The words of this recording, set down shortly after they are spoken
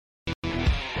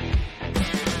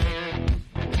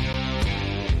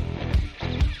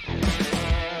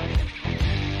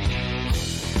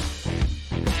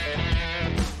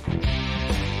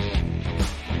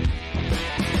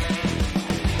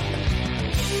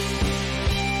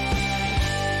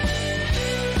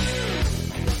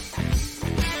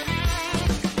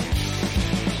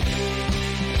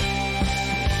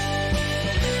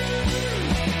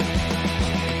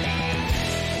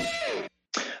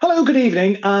good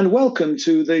evening and welcome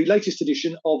to the latest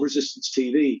edition of Resistance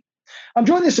TV. I'm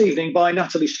joined this evening by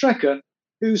Natalie Strecker,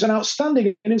 who's an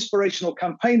outstanding and inspirational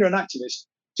campaigner and activist,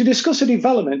 to discuss a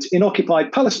development in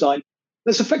occupied Palestine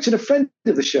that's affected a friend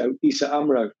of the show, Issa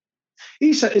Amro.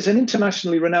 Issa is an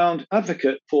internationally renowned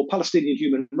advocate for Palestinian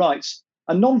human rights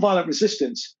and non-violent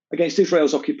resistance against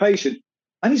Israel's occupation,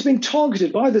 and he's been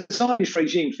targeted by the Zionist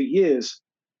regime for years.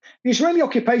 The Israeli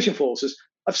occupation forces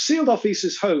have sealed off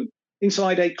Issa's home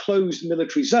inside a closed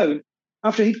military zone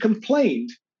after he'd complained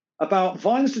about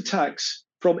violent attacks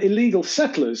from illegal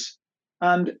settlers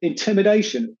and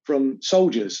intimidation from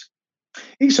soldiers.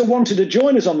 Issa wanted to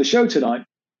join us on the show tonight,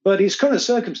 but his current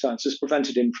circumstances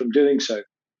prevented him from doing so.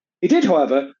 He did,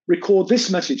 however, record this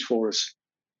message for us.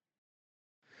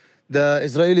 The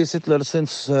Israeli settlers,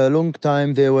 since a long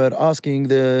time, they were asking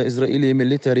the Israeli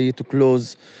military to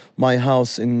close my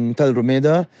house in Tel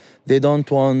Rumeda. They don't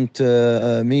want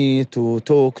me to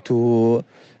talk to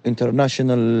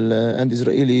international and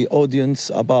Israeli audience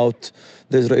about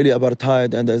the Israeli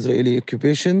apartheid and the Israeli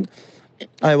occupation.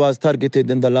 I was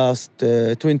targeted in the last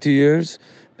 20 years,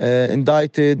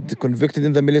 indicted, convicted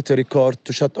in the military court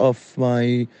to shut off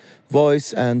my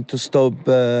voice and to stop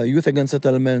youth against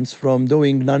settlements from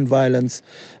doing non-violence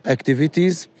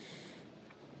activities.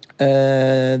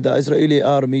 The Israeli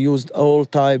army used all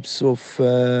types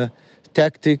of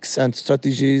tactics and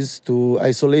strategies to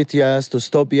isolate Yas, to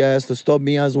stop Yas, to stop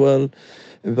me as well,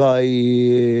 by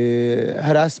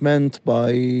harassment,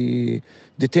 by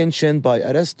detention, by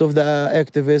arrest of the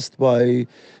activist, by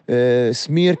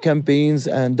smear campaigns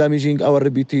and damaging our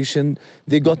reputation.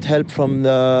 They got help from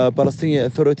the Palestinian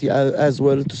Authority as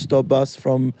well to stop us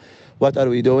from what are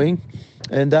we doing.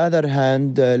 On the other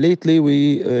hand, lately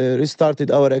we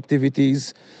restarted our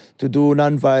activities to do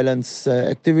non-violence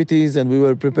activities, and we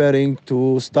were preparing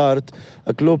to start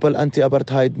a global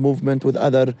anti-apartheid movement with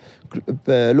other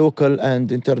local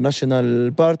and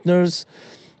international partners.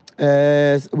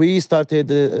 We started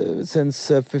since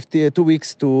 2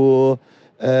 weeks to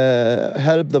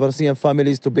help the Palestinian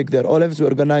families to pick their olives. We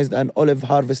organized an olive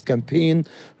harvest campaign.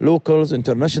 Locals,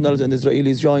 internationals, and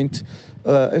Israelis joint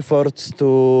efforts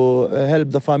to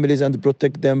help the families and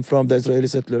protect them from the Israeli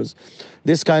settlers.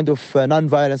 This kind of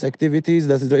non-violence activities,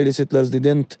 the Israeli settlers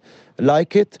didn't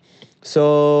like it.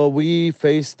 So we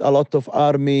faced a lot of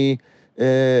army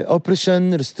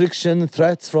oppression, restriction,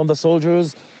 threats from the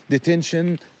soldiers,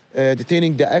 detention,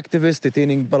 detaining the activists,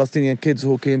 detaining Palestinian kids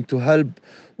who came to help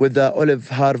with the olive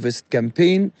harvest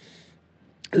campaign.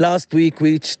 Last week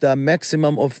we reached the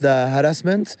maximum of the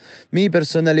harassment. Me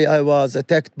personally, I was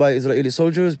attacked by Israeli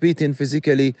soldiers, beaten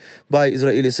physically by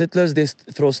Israeli settlers. They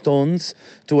throw stones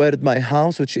toward my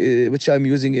house, which I'm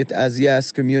using it as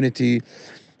Yas Community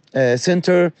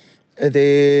Center.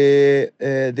 They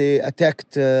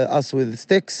attacked us with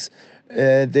sticks.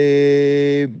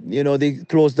 They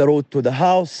closed the road to the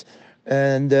house,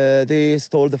 and they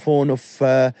stole the phone of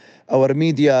our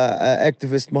media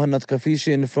activist Mohannad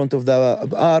Kafishi in front of the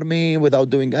army without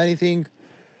doing anything.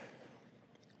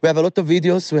 We have a lot of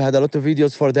videos. We had a lot of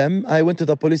videos for them. I went to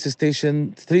the police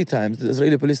station 3 times, the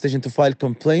Israeli police station, to file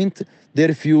complaint. They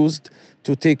refused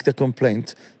to take the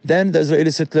complaint. Then the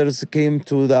Israeli settlers came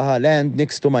to the land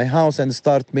next to my house and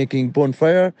start making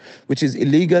bonfire, which is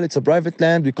illegal. It's a private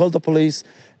land. We called the police,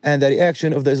 and the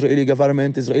reaction of the Israeli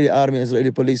government, Israeli army,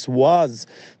 Israeli police was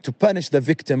to punish the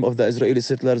victim of the Israeli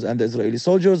settlers and the Israeli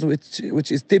soldiers,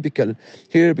 which is typical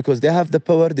here because they have the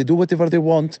power. They do whatever they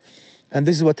want. And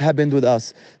this is what happened with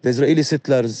us. The Israeli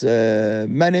settlers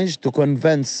managed to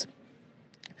convince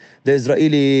the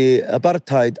Israeli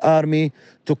apartheid army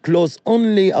to close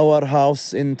only our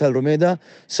house in Tel Rumeda.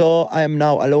 So I am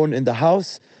now alone in the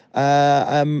house.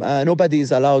 Nobody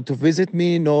is allowed to visit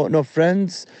me, no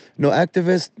friends, no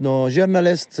activists, no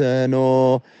journalists,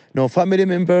 no family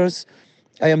members.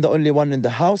 I am the only one in the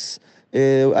house.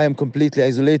 I am completely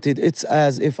isolated. It's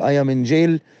as if I am in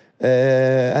jail,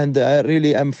 and I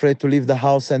really am afraid to leave the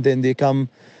house, and then they come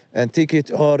and take it,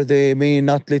 or they may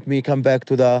not let me come back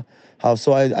to the house.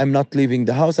 So I'm not leaving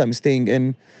the house. I'm staying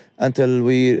in until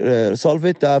we solve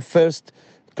it. The first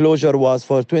closure was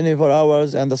for 24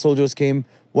 hours, and the soldiers came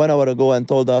 1 hour ago and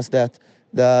told us that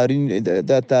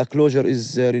the closure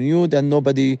is renewed and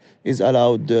nobody is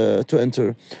allowed to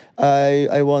enter.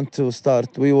 I want to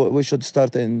start. We should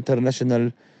start an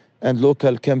international and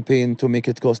local campaign to make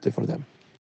it costly for them.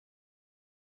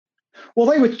 Well,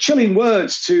 they were chilling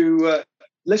words to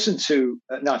listen to,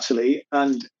 Natalie,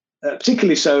 and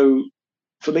particularly so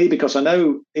for me because I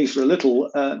know Issa a little.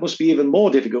 Must be even more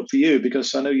difficult for you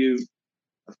because I know you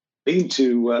have been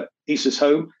to Issa's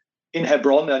home in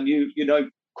Hebron and you know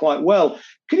quite well.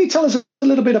 Can you tell us a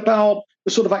little bit about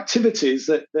the sort of activities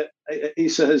that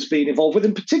Issa has been involved with,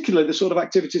 in particular the sort of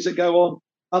activities that go on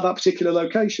at that particular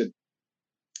location?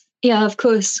 Yeah, of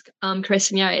course,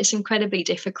 Chris. And yeah, it's incredibly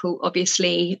difficult,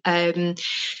 obviously,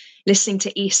 listening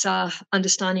to Issa,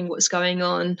 understanding what's going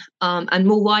on, and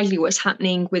more widely what's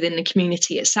happening within the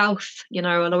community itself.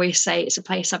 I'll always say it's a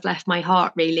place I've left my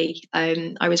heart, really.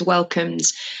 I was welcomed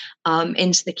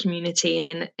into the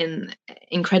community in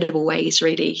incredible ways,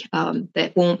 really.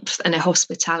 Their warmth and their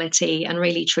hospitality, and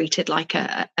really treated like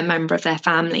a member of their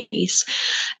families.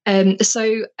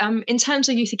 So in terms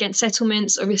of Youth Against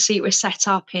Settlements, obviously it was set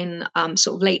up in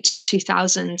sort of late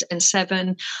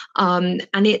 2007, and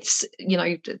it's,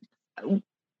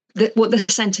 what the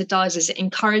centre does is it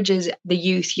encourages the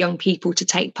youth, young people, to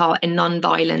take part in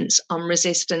non-violence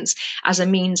resistance as a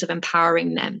means of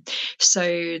empowering them.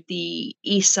 So the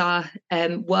Issa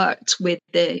worked with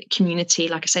the community,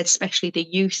 like I said, especially the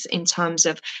youth, in terms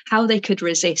of how they could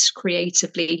resist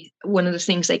creatively. One of the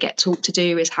things they get taught to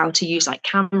do is how to use like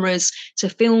cameras to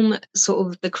film sort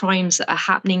of the crimes that are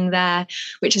happening there,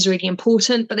 which is really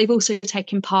important. But they've also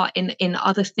taken part in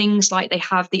other things, like they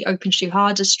have the Open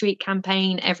Shuhada Street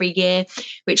campaign every year,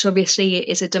 which obviously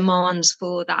is a demand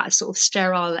for that sort of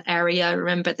sterile area.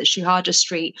 Remember that Shuhada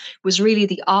Street was really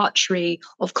the artery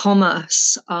of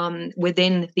commerce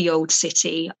within the old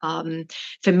city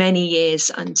for many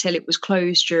years, until it was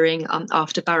closed during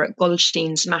after Barak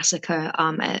Goldstein's massacre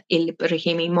at Il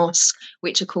Brahimi Mosque,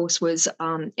 which of course was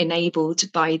enabled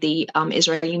by the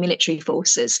Israeli military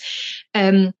forces.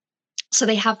 So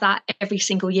they have that every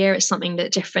single year. It's something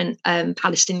that different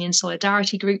Palestinian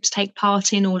solidarity groups take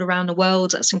part in all around the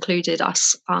world. That's included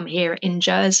us here in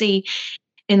Jersey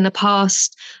in the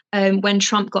past. When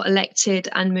Trump got elected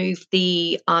and moved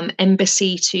the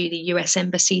embassy to the US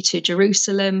embassy to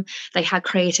Jerusalem, they had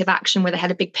creative action where they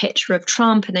had a big picture of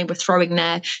Trump and they were throwing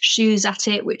their shoes at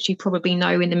it, which you probably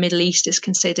know in the Middle East is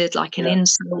considered like an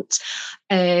insult.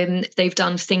 They've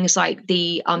done things like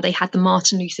they had the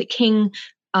Martin Luther King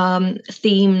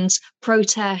themed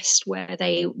protest where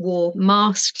they wore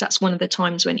masks. That's one of the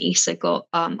times when Issa got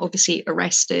obviously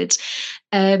arrested.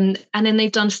 And then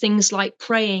they've done things like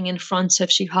praying in front of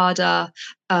Shuhada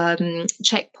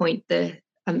checkpoint, the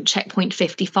checkpoint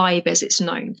 55 as it's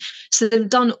known. So they've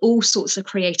done all sorts of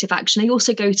creative action. They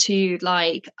also go to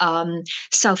like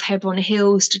South Hebron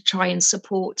Hills to try and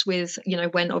support with,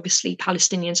 when obviously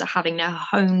Palestinians are having their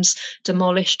homes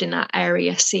demolished in that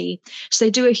area C. So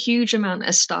they do a huge amount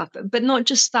of stuff, but not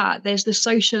just that. There's the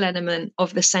social element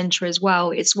of the centre as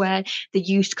well. It's where the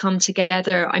youth come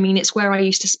together. I mean, it's where I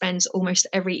used to spend almost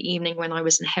every evening when I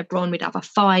was in Hebron. We'd have a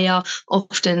fire,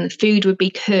 often food would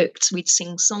be cooked, we'd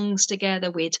sing songs together,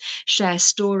 we'd share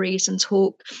stories and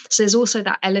talk. So there's also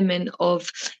that element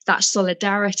of that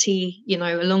solidarity,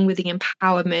 along with the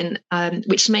empowerment,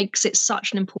 which makes it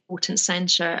such an important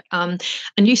centre. And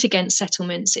Youth Against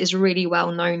Settlements is really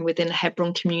well known within the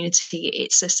Hebron community.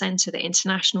 It's a centre that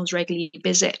internationals regularly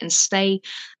visit and stay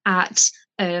at.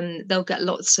 They'll get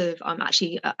lots of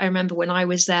actually, I remember when I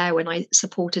was there, when I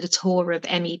supported a tour of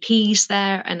MEPs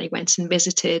there and they went and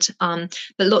visited, but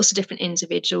lots of different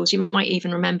individuals. You might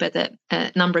even remember that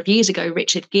a number of years ago,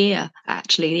 Richard Gere,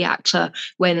 actually the actor,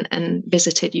 went and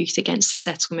visited Youth Against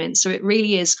Settlement. So it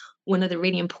really is one of the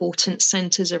really important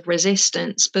centres of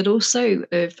resistance, but also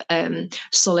of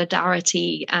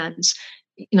solidarity and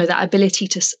that ability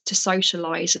to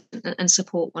socialise and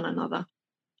support one another.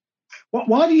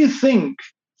 Why do you think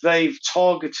they've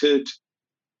targeted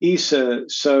Issa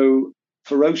so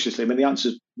ferociously? I mean, the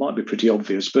answer might be pretty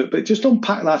obvious, but just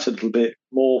unpack that a little bit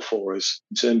more for us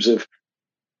in terms of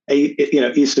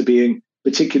Issa being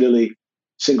particularly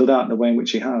singled out in the way in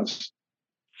which he has.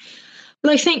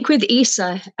 Well, I think with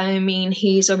Issa, I mean,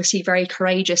 he's obviously very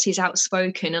courageous. He's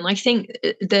outspoken, and I think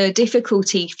the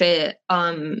difficulty for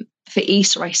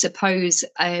Issa, I suppose,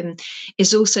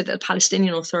 is also that the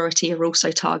Palestinian Authority are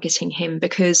also targeting him,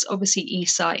 because obviously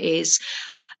Issa is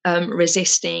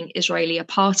resisting Israeli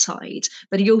apartheid,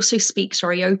 but he also speaks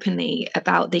very openly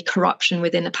about the corruption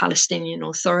within the Palestinian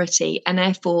Authority, and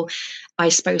therefore I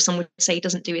suppose some would say he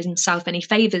doesn't do himself any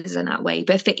favours in that way.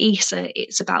 But for Issa,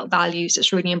 it's about values.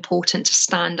 It's really important to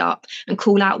stand up and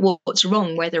call out what's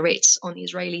wrong, whether it's on the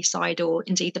Israeli side or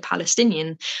indeed the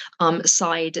Palestinian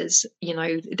side, as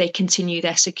they continue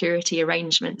their security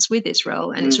arrangements with Israel.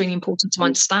 And it's really important to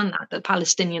understand that the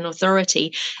Palestinian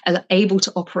Authority are able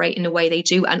to operate in the way they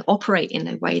do and operate in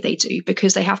the way they do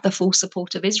because they have the full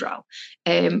support of Israel.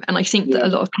 And I think that a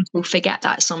lot of people forget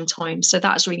that sometimes. So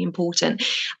that's really important.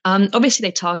 Obviously,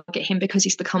 they target him because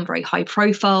he's become very high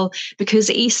profile, because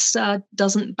Issa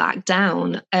doesn't back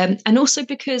down. And also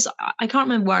because I can't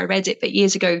remember where I read it, but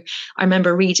years ago, I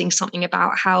remember reading something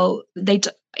about how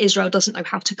Israel doesn't know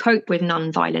how to cope with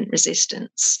non-violent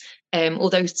resistance.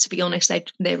 Although, to be honest,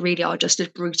 they really are just as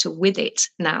brutal with it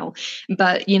now.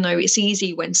 But, it's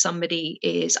easy when somebody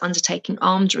is undertaking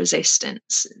armed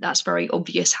resistance. That's very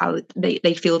obvious how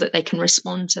they feel that they can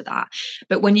respond to that.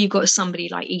 But when you've got somebody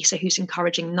like Issa who's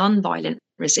encouraging non-violent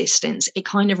resistance, it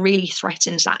kind of really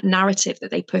threatens that narrative that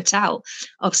they put out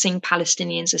of seeing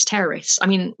Palestinians as terrorists. I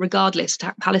mean, regardless,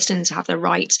 Palestinians have the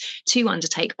right to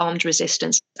undertake armed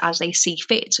resistance as they see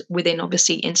fit within,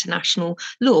 obviously, international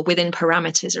law, within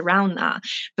parameters around that.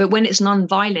 But when it's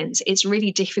non-violence, it's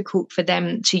really difficult for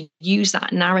them to use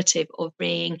that narrative of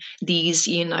being these,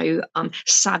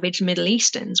 savage Middle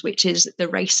Easterns, which is the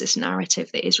racist narrative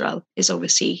that Israel is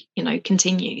obviously,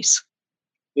 continues.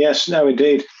 Yes, no,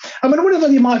 indeed. I mean, I wonder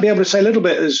whether you might be able to say a little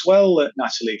bit as well,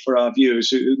 Natalie, for our viewers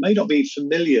who may not be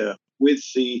familiar with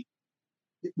the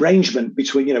arrangement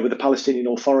between, with the Palestinian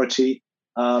Authority,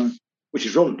 which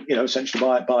is run, essentially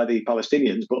by the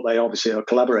Palestinians, but they obviously are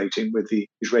collaborating with the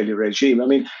Israeli regime. I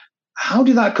mean, how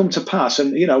did that come to pass?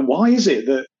 And, why is it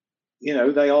that,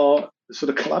 they are sort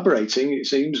of collaborating, it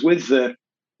seems, with the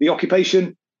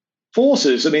occupation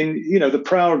forces? I mean, the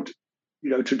proud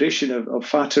tradition of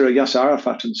Fatah, Yasser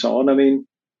Arafat, and so on. I mean,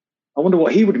 I wonder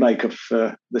what he would make of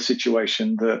the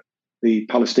situation that the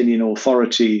Palestinian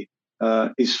Authority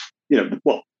is,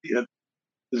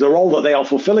 the role that they are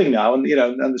fulfilling now, and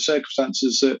and the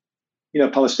circumstances that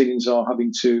Palestinians are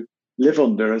having to live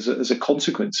under as a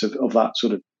consequence of that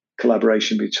sort of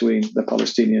collaboration between the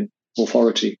Palestinian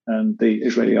Authority and the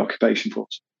Israeli occupation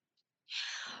force.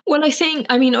 Well,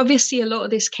 obviously a lot of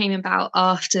this came about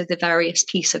after the various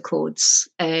peace accords,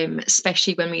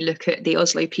 especially when we look at the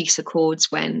Oslo peace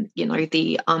accords, when,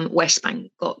 the West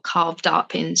Bank got carved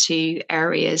up into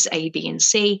areas A, B, and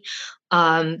C.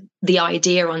 The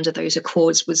idea under those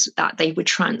accords was that they would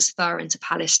transfer into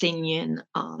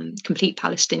complete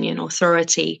Palestinian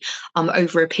authority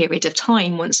over a period of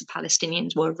time once the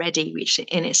Palestinians were ready, which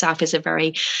in itself is a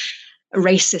very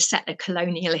racist, settler,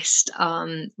 colonialist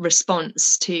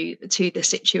response to the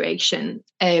situation.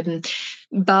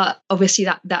 But obviously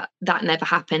that never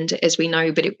happened, as we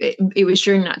know. But it was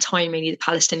during that time really the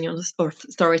Palestinian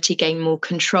Authority gained more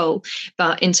control.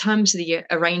 But in terms of the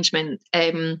arrangement,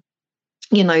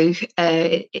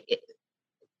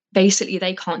 basically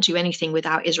they can't do anything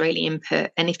without Israeli input.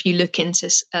 And if you look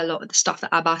into a lot of the stuff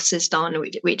that Abbas has done,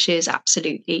 which is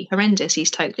absolutely horrendous,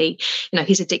 he's totally,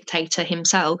 he's a dictator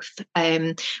himself.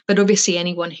 But obviously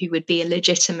anyone who would be a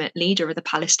legitimate leader of the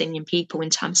Palestinian people in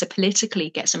terms of politically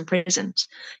gets imprisoned,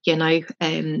 there's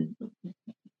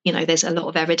a lot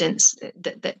of evidence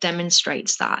that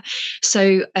demonstrates that.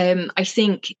 So I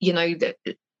think, that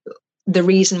the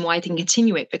reason why they can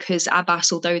continue it, because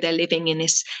Abbas, although they're living in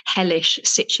this hellish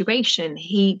situation,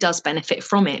 he does benefit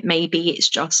from it. Maybe it's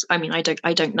just, I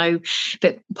don't know,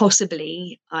 but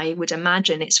possibly I would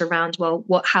imagine it's around, well,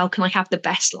 how can I have the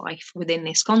best life within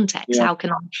this context? Yeah. How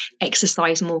can I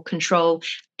exercise more control,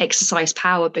 exercise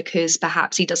power, because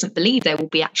perhaps he doesn't believe there will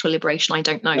be actual liberation. I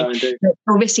don't know. No, but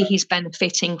obviously he's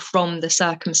benefiting from the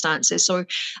circumstances. So,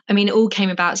 it all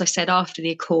came about, as I said, after the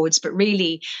Accords, but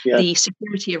really the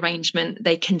security arrangement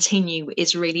they continue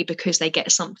is really because they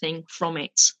get something from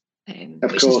it.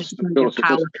 Of course. I'm going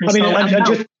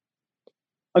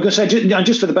to say,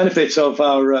 just for the benefits of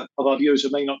our viewers who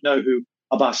may not know who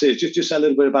Abbas is, just say a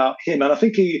little bit about him. And I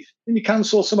think he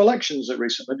cancelled some elections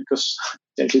recently because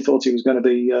he actually thought he was going to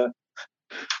be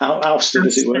ousted,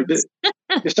 as it were.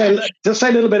 Just say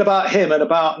a little bit about him and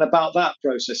about that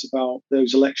process, about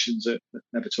those elections that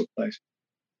never took place.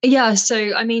 Yeah,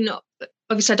 so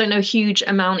obviously I don't know a huge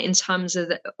amount in terms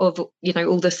of all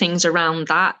the things around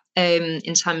that,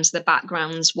 in terms of the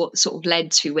backgrounds, what sort of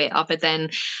led to it, other than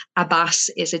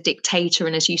Abbas is a dictator,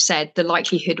 and as you said, the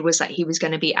likelihood was that he was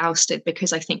going to be ousted,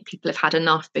 because I think people have had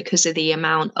enough because of the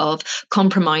amount of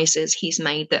compromises he's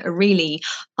made that are really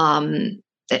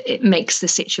it makes the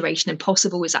situation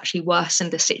impossible. It's actually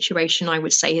worsened the situation. I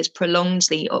would say has prolonged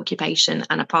the occupation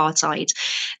and apartheid.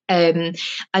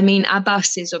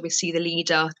 Abbas is obviously the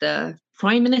leader, the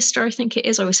prime minister, I think it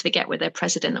is. I always forget whether they're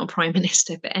president or prime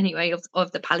minister, but anyway,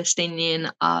 of the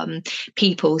Palestinian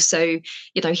people. So,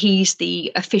 he's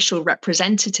the official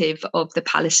representative of the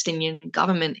Palestinian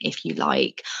government, if you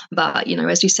like. But,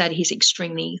 as you said, he's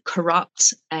extremely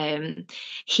corrupt.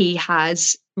 He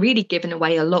has really given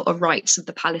away a lot of rights of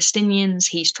the Palestinians.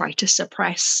 He's tried to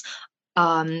suppress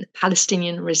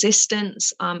Palestinian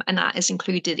resistance, and that has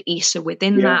included Issa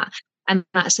within that. And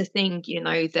that's the thing,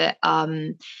 that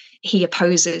he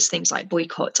opposes things like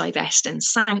boycott, divest, and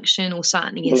sanction, or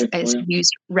certainly has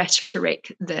used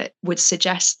rhetoric that would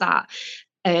suggest that.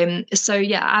 So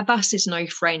Abbas is no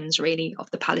friend really of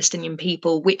the Palestinian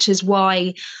people, which is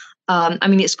why,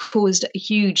 it's caused a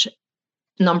huge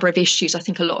number of issues. I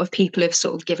think a lot of people have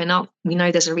sort of given up. We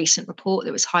know there's a recent report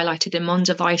that was highlighted in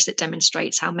Mondevice that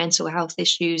demonstrates how mental health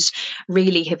issues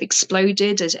really have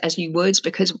exploded, as you would,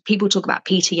 because people talk about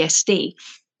PTSD.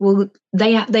 Well,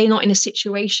 they're not in a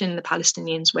situation, the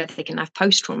Palestinians, where they can have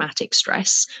post-traumatic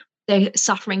stress. They're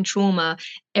suffering trauma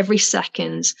every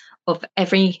second of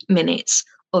every minute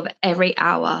of every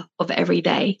hour of every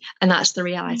day. And that's the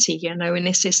reality, and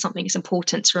this is something that's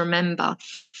important to remember.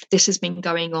 This has been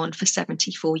going on for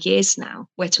 74 years now.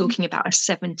 We're talking about a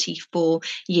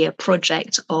 74-year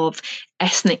project of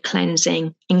ethnic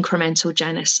cleansing, incremental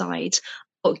genocide,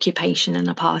 occupation, and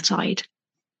apartheid.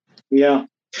 Yeah.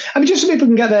 Just so people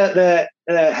can get their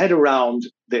head around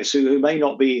this, who may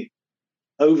not be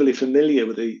overly familiar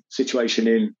with the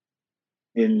situation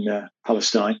in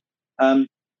Palestine,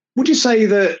 would you say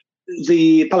that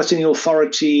the Palestinian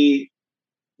Authority,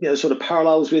 sort of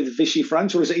parallels with Vichy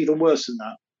France, or is it even worse than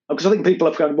that? Because I think people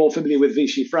are kind of more familiar with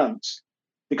Vichy France,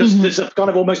 because there's a kind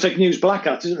of almost a news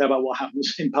blackout, isn't there, about what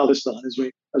happens in Palestine, as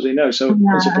we know. So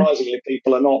unsurprisingly,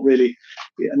 people are not really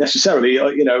necessarily,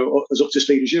 as up to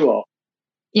speed as you are.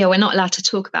 Yeah, we're not allowed to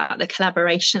talk about the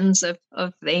collaborations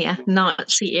of the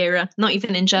Nazi era, not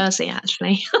even in Jersey,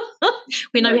 actually.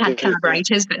 We know we had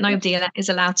collaborators, but nobody is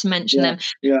allowed to mention them.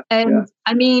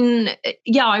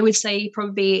 I would say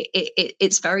probably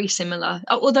it's very similar.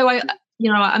 Although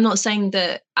I'm not saying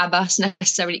that Abbas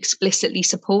necessarily explicitly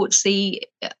supports the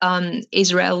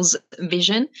Israel's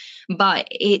vision, but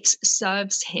it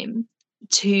serves him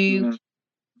to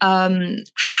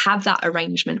have that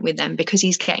arrangement with them because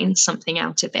he's getting something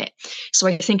out of it. So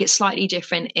I think it's slightly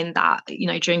different in that,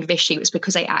 during Vichy, it was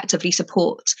because they actively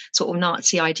support sort of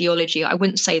Nazi ideology. I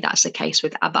wouldn't say that's the case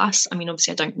with Abbas.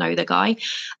 Obviously I don't know the guy,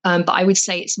 but I would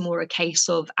say it's more a case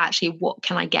of actually, what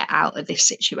can I get out of this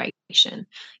situation?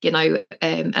 And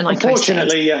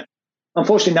unfortunately,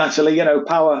 Natalie,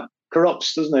 power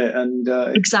corrupts, doesn't it? And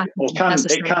exactly,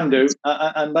 it can do,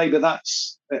 and maybe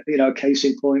that's a case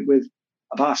in point with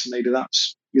Abbas. Maybe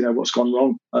that's what's gone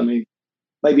wrong. Maybe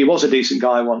he was a decent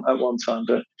guy at one time,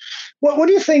 but what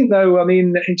do you think, though?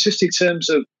 Just in terms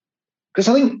of, because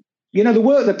I think the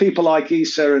work that people like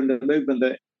Issa and the movement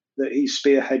that he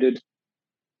spearheaded,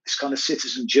 this kind of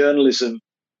citizen journalism,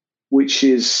 which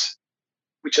has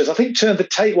I think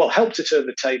helped to turn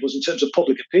the tables in terms of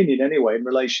public opinion anyway, in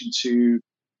relation to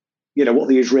what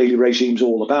the Israeli regime's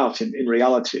all about in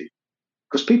reality.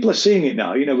 Because people are seeing it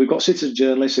now. We've got citizen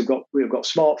journalists, we've got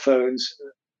smartphones.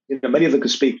 Many of them can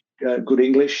speak good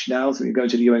English now. They're going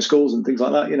to the UN schools and things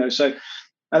like that. So,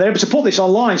 and they're able to put this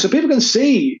online, so people can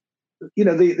see,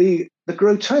 the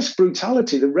grotesque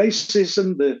brutality, the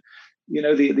racism, the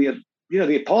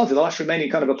apartheid, the last remaining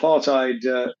kind of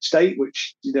apartheid state,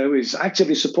 which is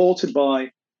actively supported by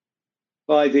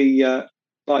the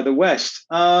West.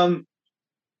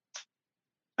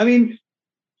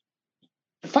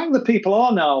 The fact that people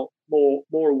are now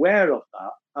more aware of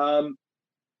that,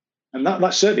 and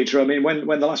that's certainly true. When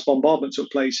the last bombardment took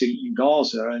place in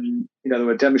Gaza, and there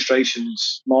were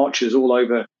demonstrations, marches all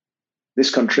over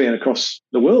this country and across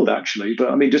the world, actually.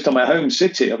 But just on my home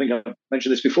city, I think I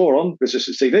mentioned this before on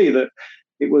Resistance TV, that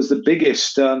it was the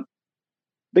biggest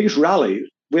rally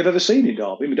we've ever seen in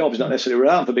Derby. Derby's not necessarily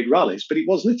around for big rallies, but it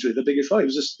was literally the biggest rally.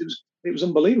 It was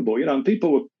unbelievable, and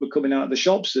people were coming out of the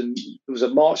shops, and there was a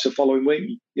march the following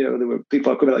week. There were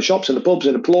people coming out of the shops and the pubs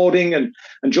and applauding and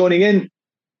joining in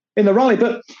the rally.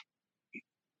 But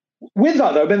with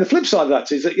that, though, the flip side of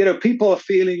that is that people are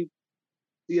feeling,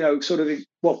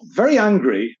 very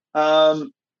angry, but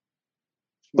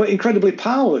incredibly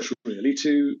powerless, really,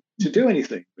 to do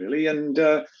anything, really. And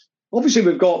obviously,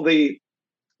 we've got the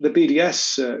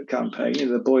BDS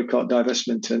campaign, the boycott,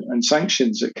 divestment, and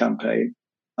sanctions campaign,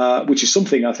 which is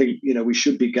something I think we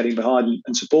should be getting behind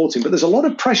and supporting. But there's a lot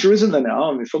of pressure, isn't there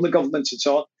now, from the government and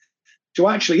so on, to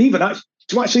actually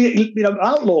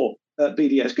outlaw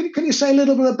BDS. Can you say a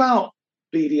little bit about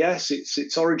BDS,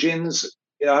 its origins,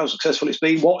 how successful it's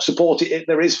been, what support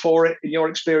there is for it in your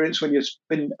experience when you've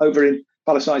been over in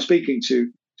Palestine speaking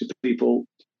to people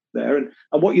there, and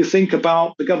what you think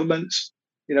about the government's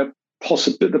the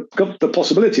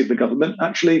possibility of the government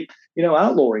actually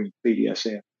outlawing BDS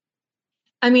here?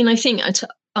 I mean, I think to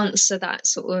answer that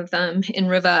sort of in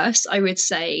reverse, I would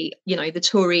say, the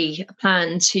Tory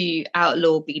plan to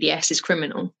outlaw BDS is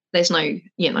criminal. There's no,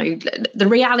 the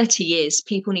reality is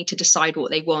people need to decide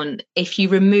what they want. If you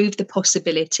remove the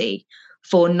possibility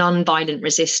for non-violent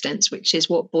resistance, which is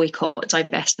what boycott,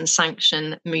 divest, and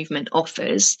sanction movement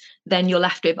offers, then you're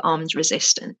left with armed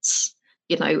resistance.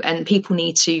 And people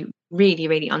need to really,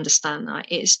 really understand that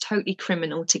it's totally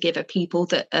criminal to give a people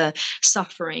that are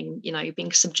suffering,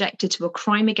 being subjected to a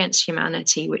crime against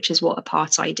humanity, which is what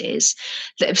apartheid is,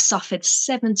 that have suffered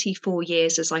 74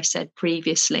 years, as I said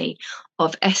previously,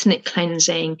 of ethnic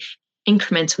cleansing,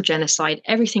 incremental genocide,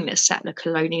 everything that settler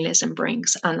colonialism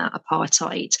brings, and that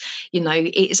apartheid.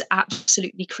 It is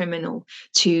absolutely criminal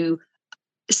to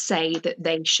say that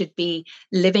they should be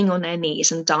living on their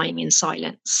knees and dying in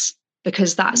silence,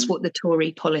 because that's what the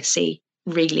Tory policy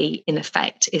really in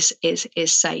effect is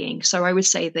saying. So I would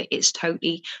say that it's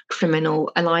totally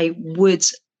criminal, and I would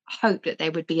hope that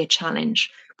there would be a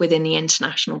challenge within the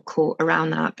international court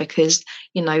around that, because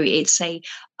it's a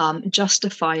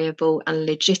justifiable and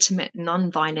legitimate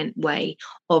non-violent way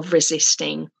of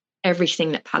resisting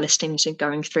everything that Palestinians are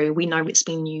going through. We know it's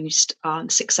been used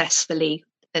successfully,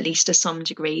 at least to some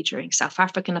degree, during South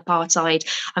African apartheid.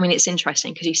 I mean, it's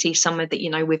interesting because you see some of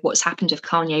the, with what's happened with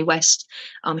Kanye West,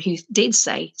 who did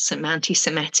say some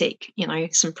anti-Semitic,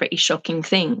 some pretty shocking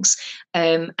things.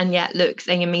 And yet, look,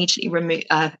 they immediately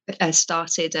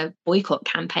started a boycott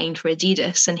campaign for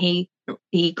Adidas, and he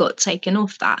got taken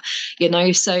off that,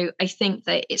 So I think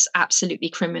that it's absolutely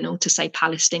criminal to say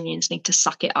Palestinians need to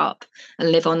suck it up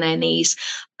and live on their knees.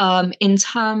 In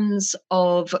terms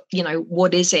of,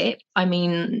 what is it? I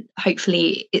mean,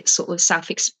 hopefully it's sort of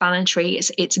self-explanatory.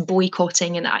 It's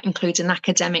boycotting, and that includes an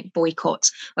academic boycott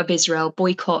of Israel,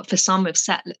 boycott for some of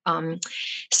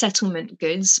settlement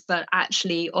goods, but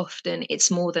actually often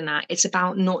it's more than that. It's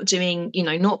about not doing,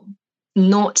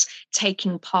 not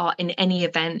taking part in any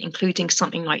event, including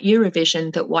something like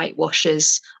Eurovision, that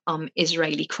whitewashes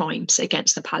Israeli crimes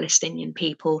against the Palestinian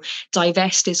people.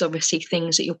 Divest is obviously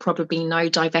things that you'll probably know,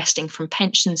 divesting from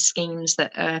pension schemes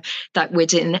that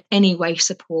would in any way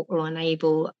support or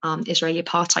enable Israeli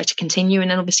apartheid to continue. And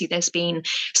then obviously there's been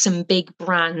some big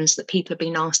brands that people have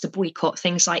been asked to boycott,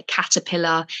 things like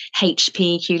Caterpillar,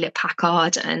 HP, Hewlett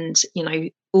Packard, and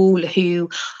all who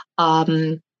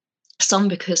some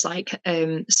because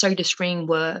SodaStream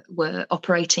were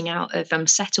operating out of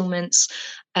settlements,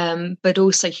 but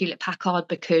also Hewlett Packard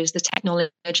because the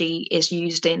technology is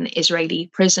used in Israeli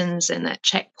prisons and at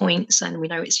checkpoints, and we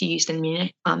know it's used in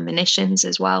munitions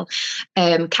as well.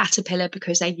 Caterpillar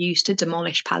because they're used to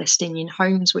demolish Palestinian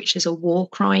homes, which is a war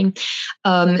crime.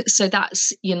 So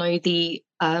that's the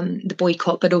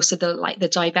boycott, but also the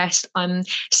divest.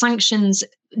 Sanctions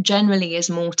generally is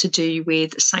more to do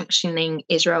with sanctioning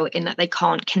Israel in that they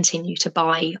can't continue to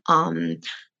buy arms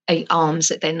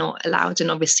that they're not allowed, and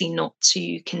obviously not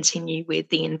to continue with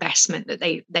the investment that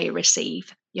they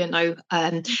receive. I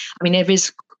mean, there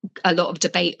is a lot of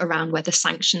debate around whether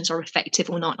sanctions are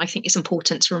effective or not. I think it's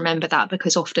important to remember that,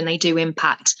 because often they do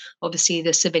impact, obviously,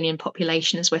 the civilian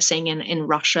population, as we're seeing in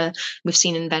Russia, we've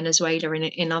seen in Venezuela,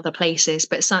 in other places.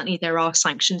 But certainly there are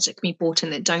sanctions that can be brought in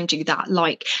that don't do that,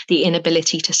 like the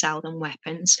inability to sell them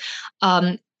weapons.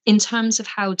 In terms of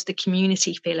how does the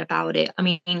community feel about it? I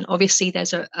mean, obviously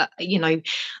there's I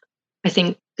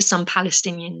think some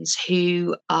Palestinians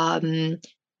who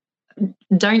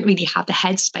don't really have the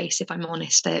headspace, if I'm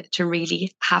honest, to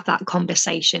really have that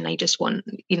conversation. They just want,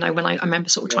 when I remember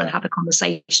sort of trying to have a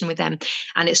conversation with them,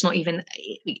 and it's not even,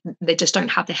 they just don't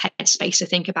have the headspace to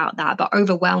think about that. But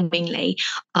overwhelmingly,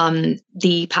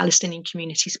 the Palestinian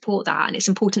community support that. And it's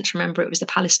important to remember it was the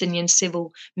Palestinian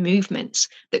civil movement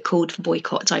that called for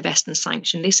boycott, divest, and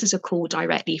sanction. This is a call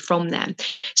directly from them.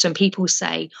 So when people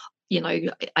say,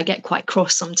 I get quite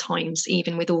cross sometimes,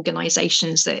 even with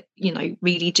organizations that,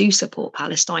 really do support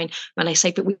Palestine, when they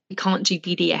say, but we can't do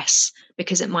BDS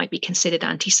because it might be considered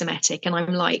anti-Semitic. And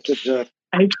I'm like,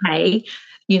 okay,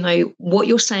 what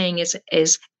you're saying is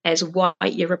as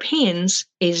white Europeans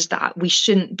is that we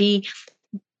shouldn't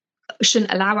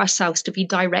allow ourselves to be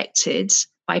directed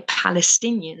by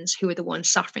Palestinians who are the ones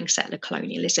suffering settler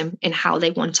colonialism in how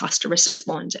they want us to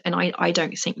respond. And I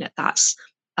don't think that that's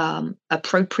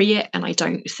appropriate, and I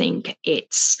don't think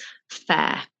it's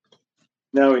fair.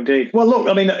 No, indeed. Well, look,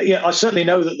 I mean, I certainly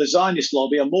know that the Zionist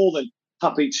lobby are more than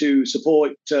happy to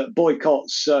support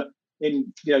boycotts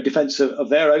in defence of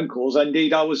their own cause.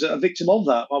 Indeed, I was a victim of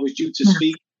that. I was due to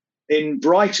speak in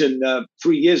Brighton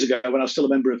 3 years ago when I was still a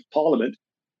member of Parliament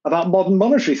about modern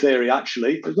monetary theory.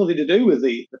 Actually, there's nothing to do with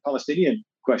the Palestinian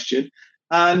question.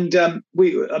 And a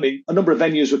number of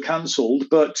venues were cancelled,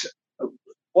 but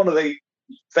one of the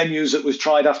venues that was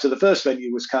tried after the first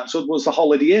venue was cancelled was the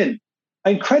Holiday Inn.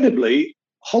 Incredibly,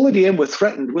 Holiday Inn were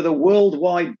threatened with a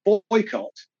worldwide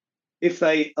boycott if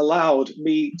they allowed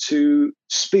me to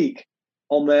speak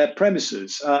on their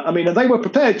premises. And they were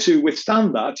prepared to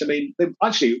withstand that. They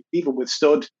actually even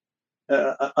withstood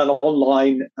an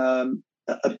online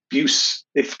abuse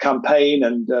campaign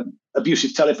and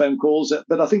abusive telephone calls.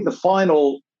 But I think the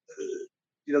final,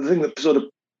 the thing that sort of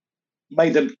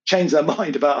made them change their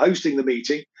mind about hosting the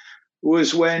meeting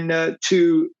was when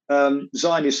two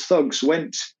Zionist thugs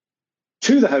went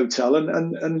to the hotel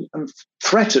and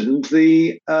threatened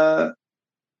the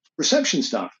reception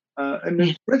staff.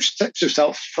 The reception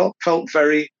staff felt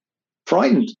very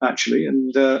frightened, actually,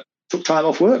 and took time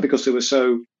off work because they were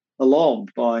so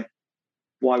alarmed by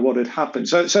what had happened.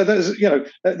 So there's,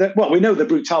 we know the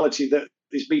brutality that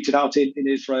is meted out in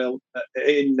Israel,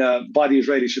 by the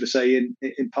Israelis, should I say,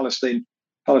 in Palestine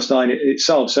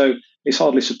itself. So it's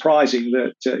hardly surprising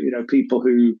that people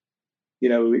who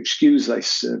excuse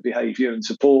this behaviour and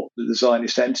support the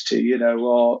Zionist entity,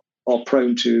 are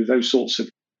prone to those sorts of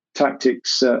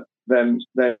tactics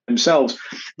themselves.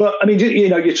 But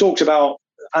you talked about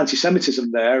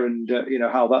anti-Semitism there, and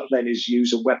how that then is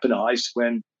used and weaponized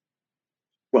when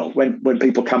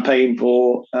people campaign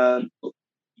for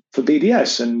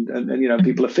BDS, and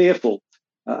people are fearful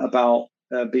about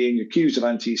being accused of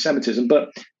anti-Semitism. But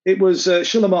it was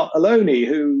Shlomo Aloni,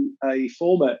 who, a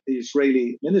former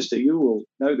Israeli minister, you will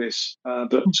know this,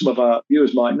 but some of our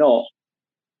viewers might not,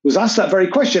 was asked that very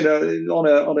question on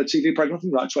a TV program, I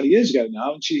think about 20 years ago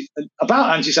now, and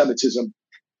about anti-Semitism,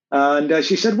 and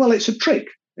she said, "Well, it's a trick.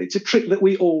 It's a trick that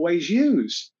we always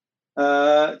use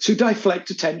to deflect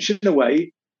attention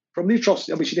away from the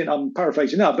atrocity." She didn't. I'm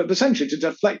paraphrasing now, but essentially to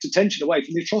deflect attention away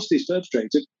from the atrocities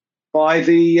perpetrated by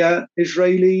the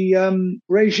Israeli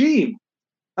regime.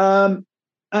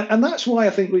 And that's why I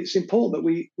think it's important that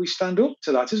we stand up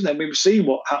to that, isn't it? We've seen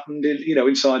what happened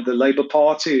inside the Labour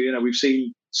Party. We've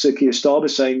seen Sir Keir Starmer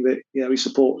saying that he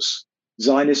supports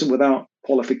Zionism without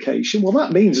qualification. Well,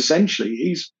 that means essentially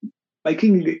he's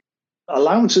making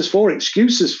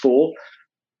excuses for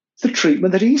the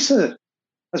treatment that Isa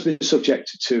has been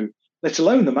subjected to, let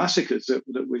alone the massacres that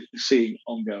we're seeing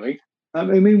ongoing.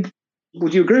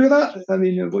 Would you agree with that?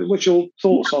 What's your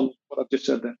thoughts on what I've just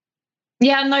said there?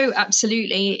 Yeah, no,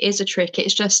 absolutely. It is a trick.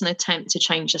 It's just an attempt to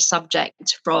change the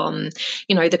subject from,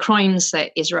 the crimes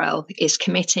that Israel is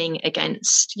committing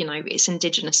against, its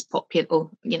indigenous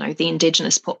the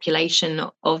indigenous population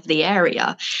of the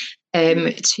area,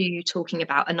 to talking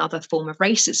about another form of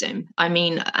racism.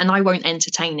 And I won't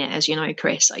entertain it, as you know,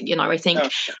 Chris. I think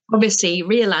obviously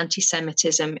real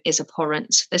anti-Semitism is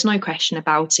abhorrent. There's no question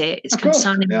about it. It's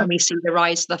concerning when we see the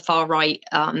rise of the far right,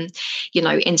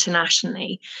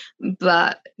 internationally.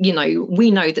 But,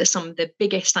 we know that some of the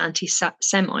biggest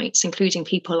anti-Semites, including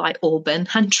people like Orban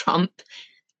and Trump,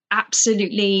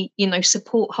 absolutely,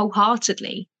 support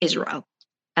wholeheartedly Israel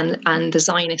and the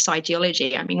Zionist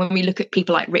ideology. When we look at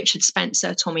people like Richard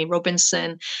Spencer, Tommy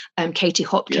Robinson, Katie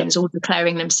Hopkins, all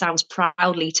declaring themselves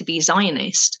proudly to be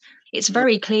Zionist, it's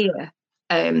very clear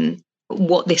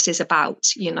what this is about.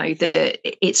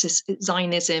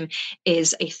 Zionism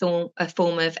is a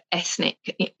form of ethnic,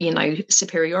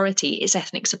 superiority. It's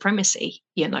ethnic supremacy.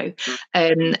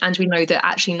 And we know that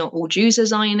actually not all Jews are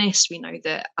Zionists. We know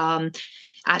that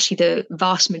actually the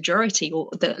vast majority, or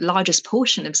the largest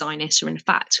portion of Zionists, are in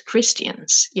fact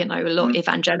Christians, a lot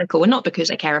evangelical, and not because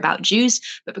they care about Jews,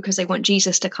 but because they want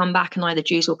Jesus to come back, and either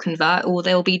Jews will convert or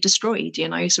they'll be destroyed,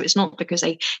 so it's not because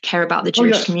they care about the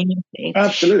Jewish community.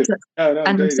 Absolutely.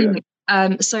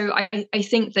 So I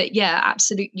think that,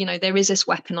 absolutely, there is this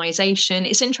weaponization.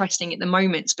 It's interesting at the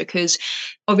moment because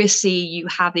obviously you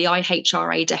have the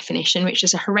IHRA definition, which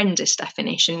is a horrendous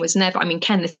definition, was never,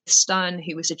 Kenneth Stern,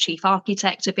 who was a chief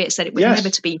architect of it, said it was never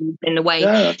to be used in the way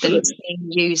that it's being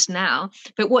used now.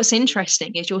 But what's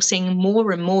interesting is you're seeing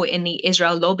more and more in the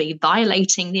Israel lobby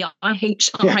violating the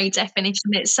IHRA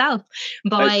definition itself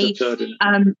by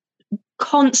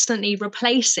constantly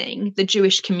replacing the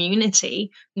Jewish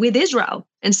community with Israel,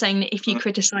 and saying that if you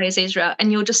criticize Israel,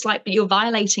 and you're just like, but you're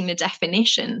violating the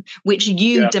definition which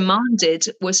you demanded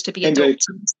was to be adopted.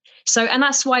 So, and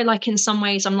that's why, in some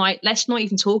ways, I'm like, let's not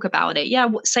even talk about it.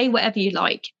 Say whatever you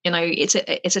like.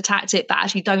 It's a tactic, but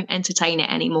actually don't entertain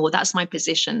it anymore. That's my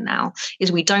position now,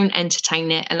 is we don't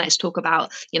entertain it, and let's talk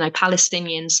about,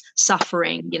 Palestinians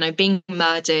suffering, being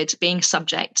murdered, being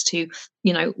subject to,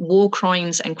 war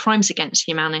crimes and crimes against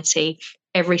humanity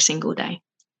every single day.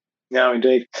 Yeah,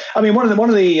 indeed. One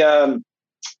of the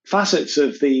facets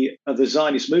of the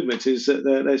Zionist movement is that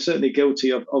they're certainly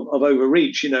guilty of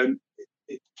overreach.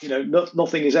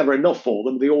 Nothing is ever enough for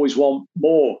them. They always want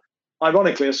more.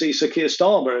 Ironically, I see Sir Keir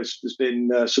Starmer has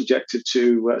been subjected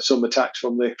to some attacks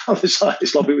from the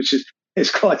Zionist lobby, which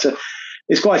is quite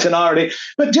an irony.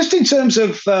 But just in terms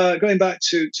of going back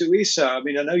to Issa, I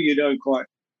mean, I know you know quite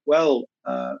well,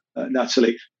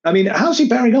 Natalie. I mean, how's he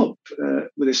bearing up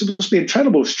with this? It must be an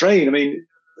incredible strain. I mean,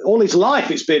 all his life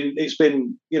it's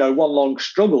been one long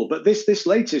struggle, but this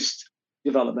latest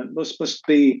development must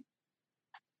be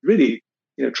really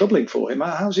troubling for him.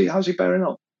 How's he bearing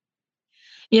up?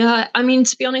 Yeah, I mean,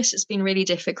 to be honest, it's been really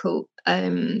difficult,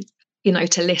 to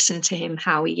listen to him,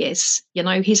 how he is.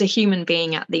 He's a human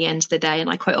being at the end of the day. And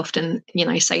I quite often,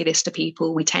 say this to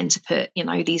people. We tend to put,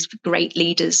 these great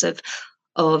leaders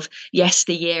of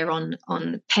yesteryear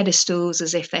on pedestals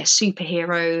as if they're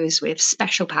superheroes with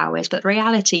special powers. But the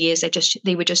reality is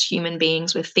they were just human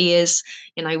beings with fears,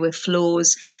 with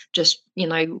flaws, just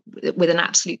with an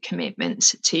absolute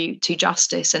commitment to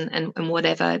justice and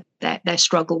whatever their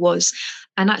struggle was.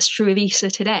 And that's true of Issa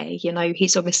today.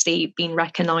 He's obviously been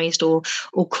recognized or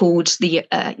called the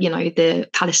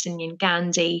Palestinian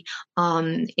Gandhi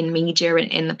in media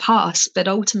in the past, but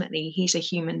ultimately he's a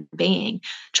human being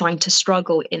trying to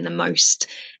struggle in the most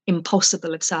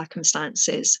impossible of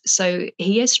circumstances. So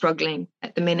he is struggling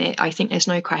at the minute. I think there's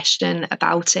no question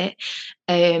about it.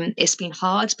 It's been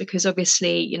hard because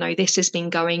obviously, this has been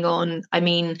going on. I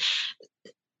mean,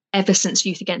 ever since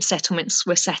Youth Against Settlements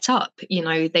were set up,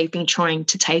 they've been trying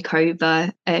to take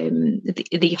over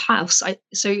the house.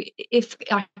 So if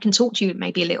I can talk to you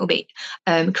maybe a little bit,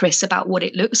 Chris, about what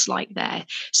it looks like there.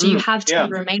 So you have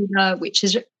Terra Meda, which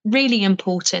is really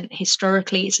important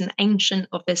historically. It's an ancient,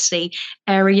 obviously,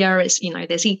 area. It's,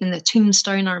 there's even the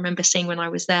tombstone I remember seeing when I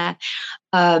was there.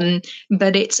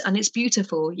 But it's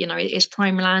beautiful. It's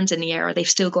prime land in the area. They've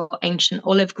still got ancient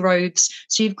olive groves.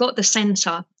 So you've got the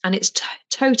center, and it's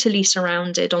totally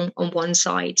surrounded on one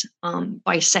side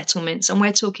by settlements. And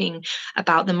we're talking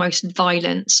about the most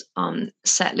violent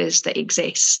settlers that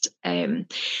exist.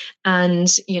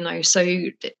 So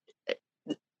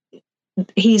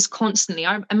he's constantly,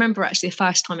 I remember actually the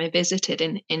first time I visited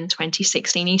in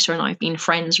 2016, Issa and I have been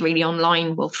friends really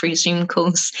online, through Zoom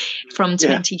calls from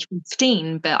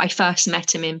 2015, but I first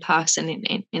met him in person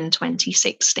in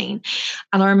 2016.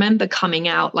 And I remember coming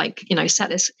out,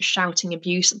 settlers shouting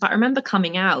abuse, but I remember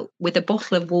coming out with a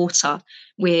bottle of water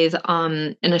with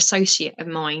an associate of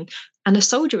mine, and a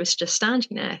soldier was just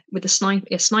standing there with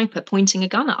a sniper pointing a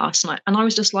gun at us. And I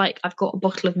was just like, I've got a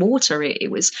bottle of water.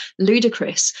 It was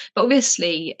ludicrous. But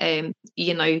obviously,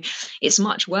 it's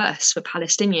much worse for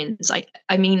Palestinians.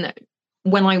 I mean,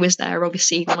 when I was there,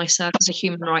 obviously, when I served as a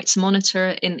human rights monitor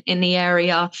in the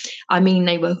area, I mean,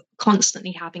 they were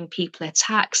constantly having people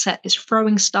attack, settlers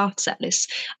throwing stuff, settlers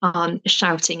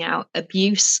shouting out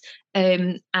abuse.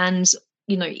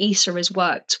 Issa has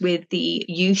worked with the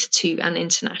youth and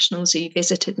internationals who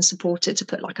visited and supported to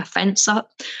put a fence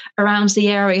up around the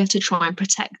area to try and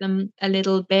protect them a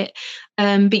little bit.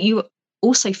 But you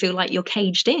also feel like you're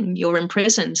caged in, you're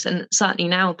imprisoned. And certainly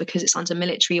now, because it's under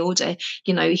military order,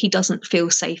 he doesn't feel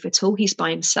safe at all. He's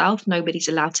by himself. Nobody's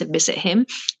allowed to visit him,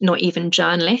 not even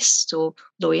journalists or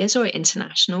lawyers or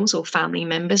internationals or family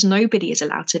members. Nobody is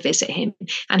allowed to visit him.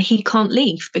 And he can't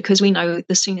leave because we know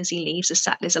as soon as he leaves, the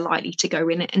settlers are likely to go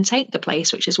in and take the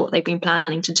place, which is what they've been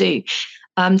planning to do.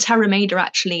 Terra Meda,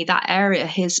 actually, that area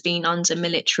has been under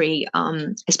military,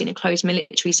 has been a closed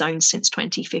military zone since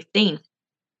 2015.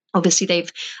 Obviously, they've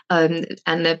and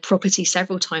the property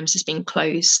several times has been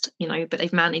closed, but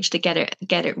they've managed to get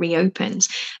it reopened.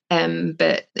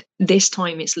 But this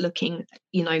time, it's looking,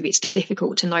 it's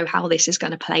difficult to know how this is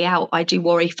going to play out. I do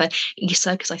worry for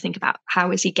Issa because I think about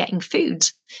how is he getting food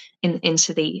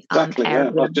into the exactly.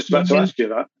 area. Yeah, I was just about to ask you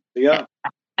that. Yeah.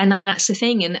 And that's the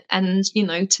thing. And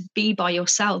to be by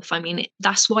yourself, I mean,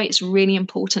 that's why it's really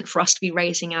important for us to be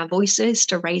raising our voices,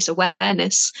 to raise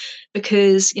awareness,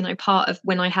 because, part of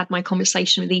when I had my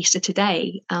conversation with Issa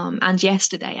today and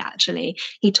yesterday, actually,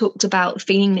 he talked about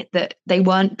feeling that they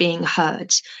weren't being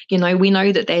heard. We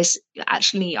know that there's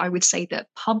actually, I would say that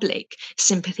public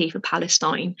sympathy for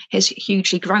Palestine has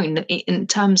hugely grown in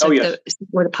terms of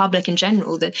the public in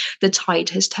general. The tide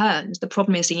has turned. The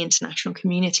problem is the international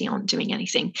community aren't doing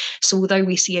anything. So although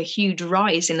we see a huge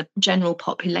rise in the general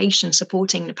population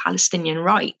supporting the Palestinian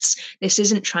rights, this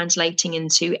isn't translating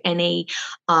into any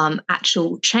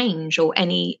actual change or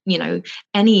any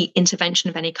intervention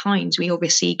of any kind. We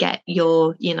obviously get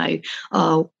your,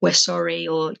 we're sorry,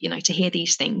 or, to hear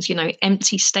these things,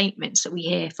 empty statements that we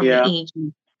hear from the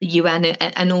EU UN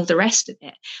and all the rest of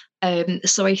it.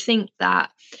 So I think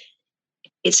that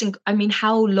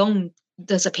how long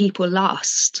does a people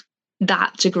last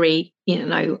that degree,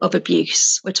 of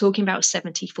abuse? We're talking about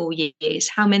 74 years.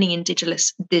 How many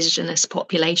indigenous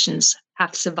populations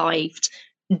have survived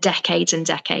decades and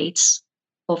decades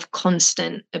of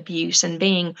constant abuse and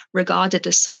being regarded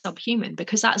as subhuman?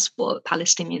 Because that's what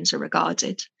Palestinians are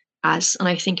regarded as. And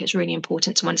I think it's really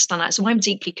important to understand that. So I'm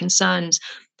deeply concerned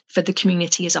for the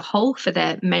community as a whole, for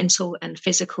their mental and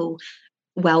physical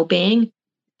well-being.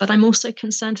 But I'm also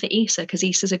concerned for Issa, because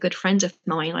Issa's a good friend of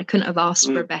mine. I couldn't have asked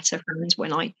for a better friend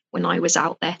when I was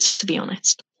out there, to be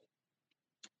honest.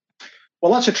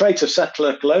 Well, that's a trait of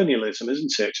settler colonialism,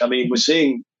 isn't it? I mean, we're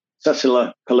seeing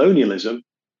settler colonialism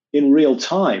in real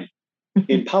time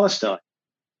in Palestine.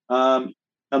 I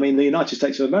mean, the United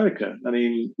States of America,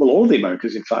 all the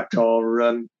Americas, in fact,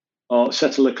 are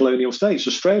settler colonial states.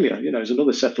 Australia, is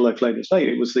another settler colonial state.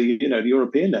 It was the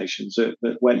European nations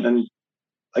that went and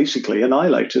basically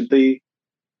annihilated the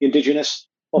indigenous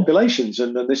populations,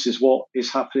 and then this is what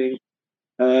is happening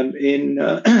in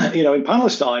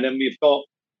Palestine. And we've got,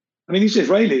 these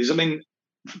Israelis.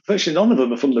 Virtually none of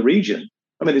them are from the region.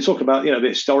 They talk about the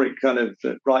historic kind of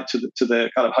right to their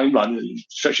kind of homeland,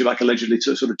 stretching back allegedly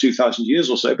to sort of 2,000 years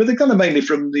or so. But they're kind of mainly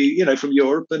from from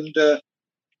Europe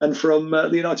and from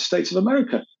the United States of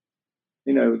America.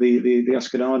 The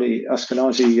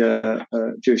Ashkenazi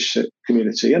Jewish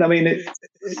community, and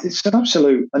it's an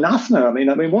absolute anathema.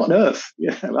 What on earth?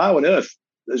 How on earth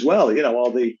as well?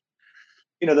 Are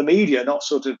the media not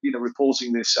sort of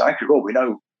reporting this accurately? Well, we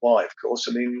know why, of course.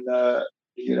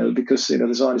 Because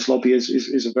the Zionist lobby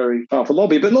is a very powerful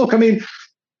lobby. But look,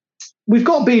 we've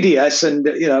got BDS, and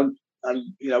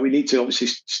we need to obviously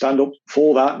stand up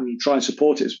for that and try and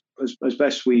support it as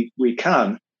best we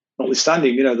can,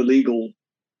 notwithstanding the legal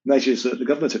measures that the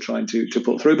government are trying to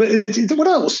put through. But what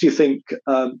else do you think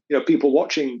people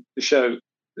watching the show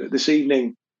this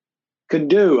evening can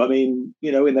do? In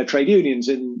their trade unions,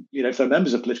 if they're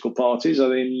members of political parties,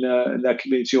 in their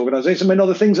community organisations. Are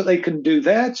there things that they can do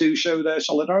there to show their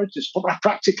solidarity,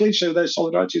 practically show their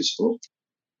solidarity and support?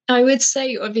 I would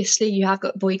say, obviously, you have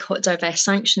got boycott, divest,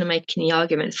 sanction, and making the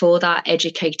argument for that,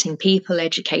 educating people,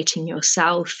 educating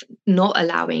yourself, not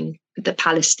allowing the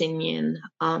Palestinian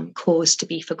cause to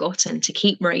be forgotten, to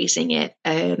keep raising it,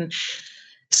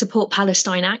 support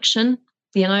Palestine Action.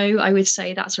 I would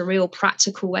say that's a real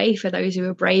practical way for those who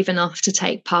are brave enough to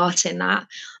take part in that.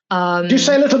 Do you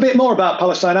say a little bit more about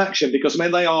Palestine Action? Because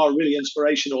they are really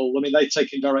inspirational. They've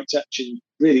taken direct action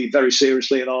really very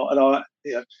seriously and are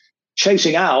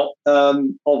chasing out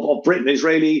of Britain, the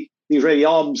Israeli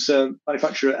arms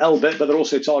manufacturer Elbit, but they're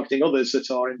also targeting others that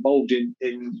are involved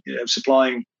in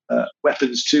supplying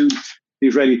weapons to the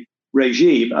Israeli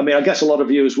regime. I guess a lot of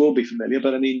viewers will be familiar,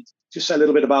 but just say a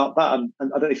little bit about that. And I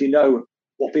don't know if you know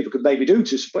what people could maybe do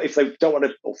to support, if they don't want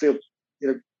to or feel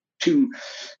too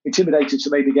intimidated to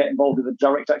maybe get involved in the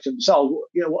direct action themselves.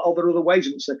 What are there other ways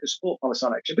in which they can support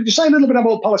Palestine Action? But just say a little bit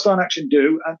about what Palestine Action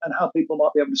do and how people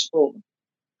might be able to support them.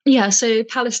 Yeah, so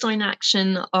Palestine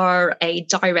Action are a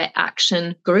direct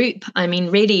action group.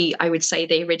 Really, I would say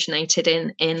they originated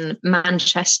in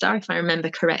Manchester, if I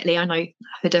remember correctly. I know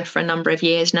Huda for a number of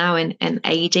years now, and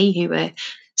AD, who were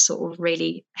sort of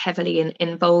really heavily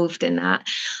involved in that.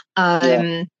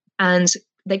 And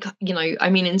they,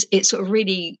 it sort of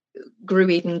really grew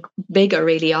even bigger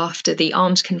really after the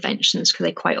arms conventions, because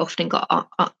they quite often got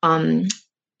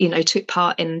took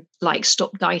part in like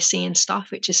Stop Dicey and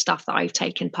stuff, which is stuff that I've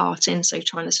taken part in. So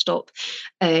trying to stop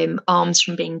arms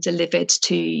from being delivered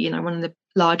to, one of the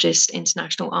largest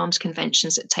international arms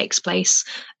conventions that takes place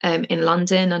in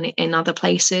London and in other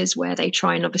places, where they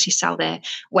try and obviously sell their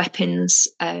weapons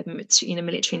to,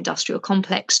 military industrial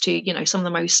complex to, some of the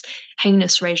most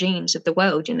heinous regimes of the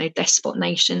world, despot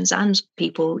nations and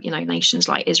people, nations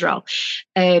like Israel.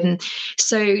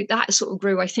 So that sort of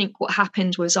grew. I think what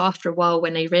happened was, after a while,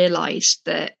 when they realized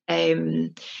that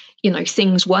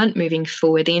things weren't moving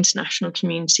forward, the international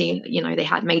community, they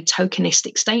had made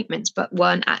tokenistic statements but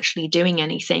weren't actually doing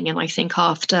anything. And I think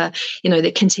after,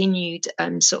 the continued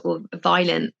sort of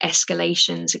violent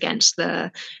escalations against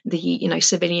the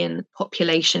civilian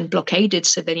population, blockaded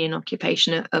civilian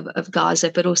occupation of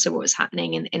Gaza, but also what was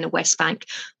happening in the West Bank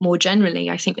more generally,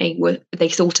 I think they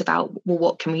thought about, well,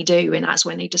 what can we do? And that's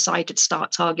when they decided to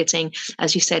start targeting,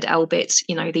 as you said, Elbit,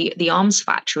 the arms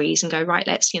factories, and go, right,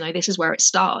 let's, this is where it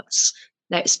starts.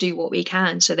 Let's do what we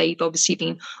can. So they've obviously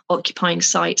been occupying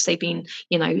sites. They've been,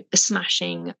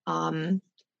 smashing, trying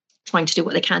to do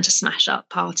what they can to smash up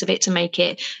part of it, to make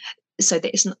it so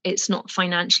that it's not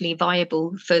financially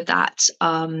viable for that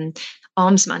arms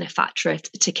arms manufacturer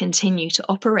to continue to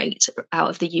operate out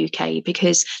of the UK,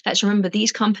 because let's remember,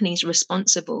 these companies are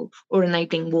responsible or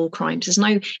enabling war crimes. There's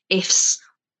no ifs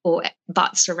or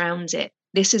buts around it.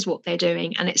 This is what they're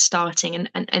doing, and it's starting.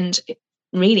 And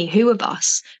really, who of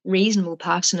us, reasonable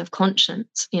person of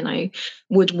conscience,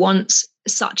 would want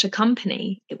such a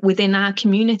company within our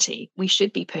community? We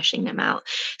should be pushing them out.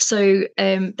 So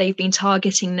they've been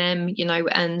targeting them,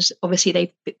 and obviously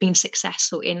they've been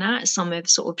successful in that. Some have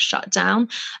sort of shut down.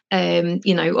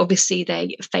 Obviously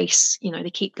they face, they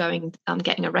keep going,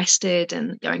 getting arrested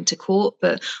and going to court.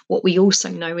 But what we also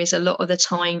know is a lot of the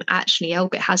time, actually,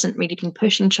 Elbit hasn't really been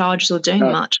pushing charges or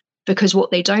doing much. Because what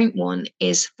they don't want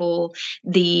is for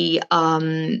the,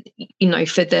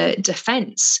 for the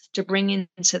defence to bring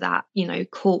into that,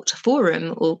 court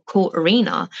forum or court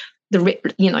arena,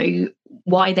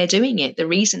 why they're doing it, the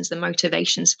reasons, the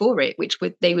motivations for it, which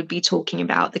they would be talking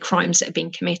about the crimes that are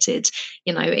being committed,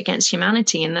 against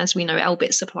humanity. And as we know,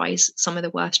 Elbit supplies some of the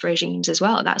worst regimes as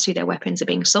well. That's who their weapons are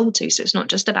being sold to. So it's not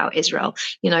just about Israel,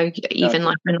 even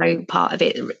like I know part of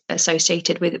it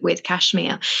associated with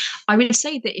Kashmir. I would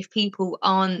say that if people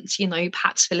aren't,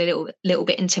 perhaps feel a little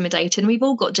bit intimidated, and we've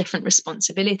all got different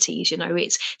responsibilities,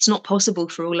 it's not possible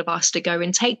for all of us to go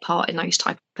and take part in those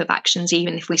type of actions,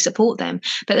 even if we support them.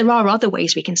 But there are other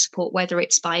ways we can support, whether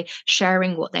it's by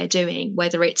sharing what they're doing,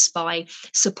 whether it's by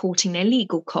supporting their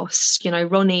legal costs.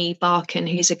 Ronnie Barkan,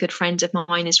 who's a good friend of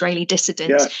mine, Israeli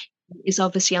dissident, is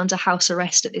obviously under house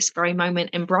arrest at this very moment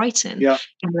in Brighton.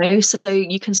 So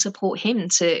you can support him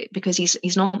because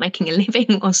he's not making a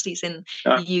living whilst he's in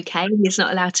the UK. He's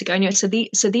not allowed to go anywhere. So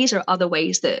these are other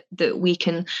ways that we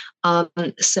can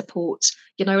support.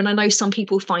 And I know some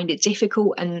people find it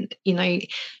difficult and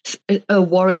are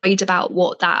worried about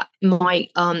what that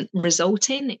might result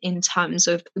in terms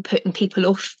of putting people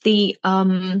off the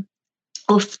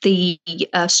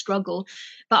struggle.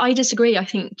 But I disagree. I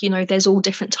think there's all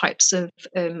different types of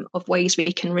ways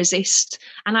we can resist,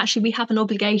 and actually we have an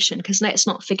obligation, because let's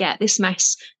not forget, this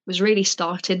mess was really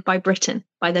started by Britain,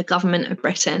 by the government of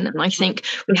Britain, and I think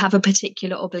we have a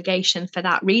particular obligation for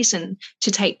that reason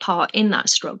to take part in that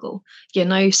struggle.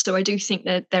 So I do think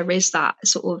that there is that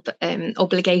sort of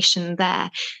obligation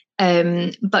there.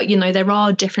 But there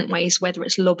are different ways, whether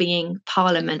it's lobbying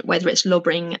Parliament, whether it's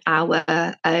lobbying our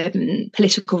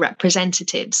political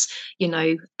representatives,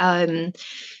 and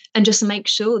just to make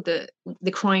sure that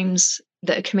the crimes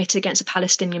that are committed against the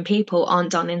Palestinian people aren't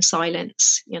done in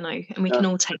silence, and we can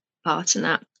all take part in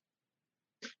that.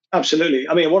 Absolutely.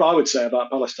 I mean, what I would say about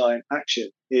Palestine Action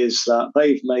is that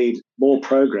they've made more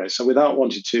progress, and without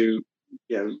wanting to,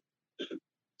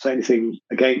 say anything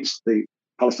against the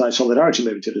Palestine solidarity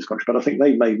movement in this country, but I think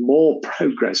they've made more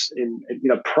progress in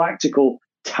practical,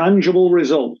 tangible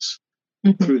results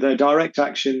through their direct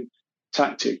action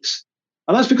tactics.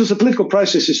 And that's because the political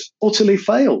process has utterly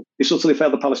failed. It's utterly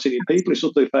failed the Palestinian people. It's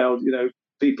utterly failed,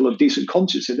 people of decent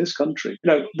conscience in this country.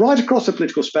 Right across the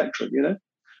political spectrum.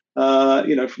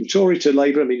 From Tory to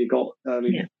Labour. I mean, you've got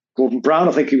Gordon Brown.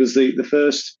 I think he was the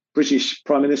first British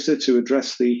Prime Minister to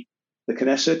address the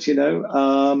Knesset.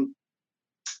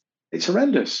 It's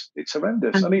horrendous. It's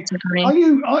horrendous. I mean,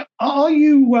 are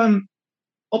you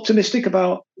optimistic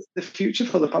about the future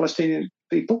for the Palestinian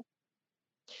people?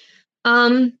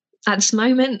 At this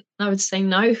moment, I would say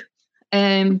no.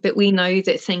 But we know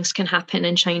that things can happen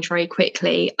and change very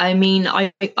quickly. I mean,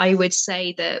 I would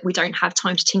say that we don't have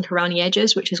time to tinker around the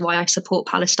edges, which is why I support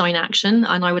Palestine Action.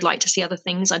 And I would like to see other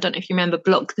things. I don't know if you remember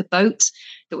Block the Boat,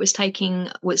 that was taking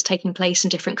place in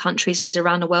different countries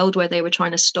around the world, where they were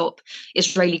trying to stop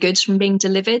Israeli goods from being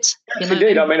delivered. Yes,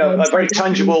 indeed. I mean, a very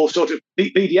tangible sort of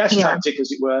BDS tactic, as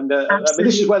it were. And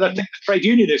this is where I think trade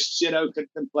unionists,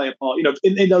 can play a part.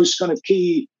 In those kind of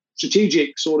key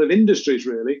strategic sort of industries,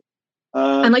 really.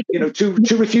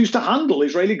 To refuse to handle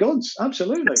Israeli goods.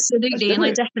 Absolutely. And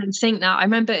I definitely think that. I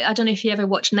remember, I don't know if you ever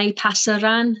watched Ne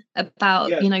Pasarán about,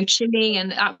 Chile,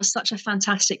 and that was such a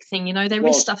fantastic thing. There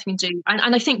is stuff you can do.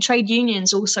 And I think trade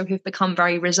unions also have become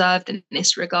very reserved in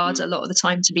this regard a lot of the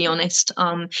time, to be honest.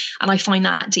 And I find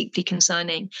that deeply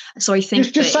concerning. So I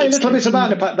think just say a little bit about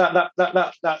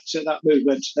that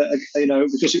movement,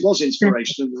 because it was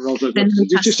inspirational.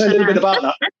 Just say a little bit about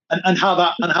that and how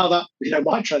that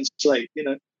might translate.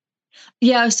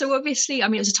 Yeah, so obviously, I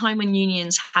mean, it was a time when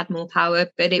unions had more power,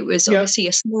 but it was obviously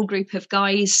a small group of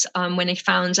guys when they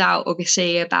found out,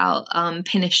 obviously, about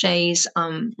Pinochet's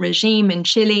regime in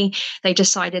Chile. They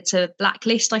decided to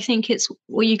blacklist, I think it's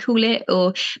what you call it,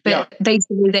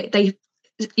 basically they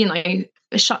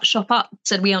shut shop up,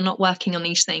 said we are not working on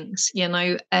these things, and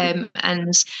on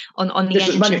the this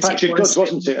engines, was manufactured goods,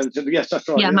 wasn't it? And yes, that's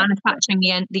right. Yeah, manufacturing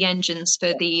the engines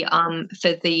for the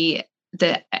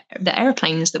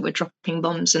airplanes that were dropping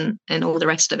bombs and all the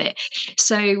rest of it.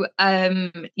 So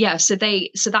so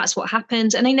that's what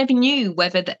happened, and they never knew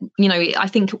whether that, I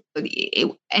think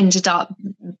it ended up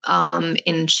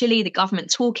in Chile, the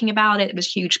government talking about it. There was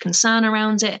huge concern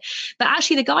around it, but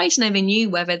actually the guys never knew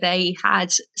whether they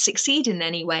had succeeded in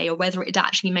any way or whether it had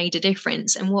actually made a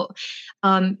difference. And what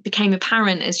became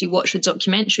apparent as you watch the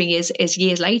documentary is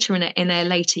years later, in their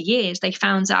later years, they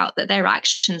found out that their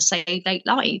actions saved 8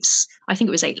 lives. I think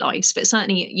it was 8 lives, but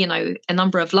certainly, a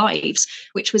number of lives,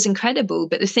 which was incredible.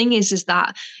 But the thing is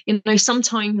that,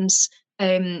 sometimes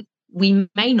we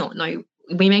may not know.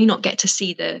 We may not get to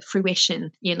see the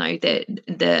fruition,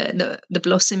 the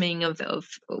blossoming of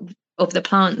the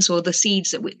plants or the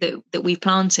seeds that we've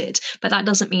planted, but that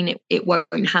doesn't mean it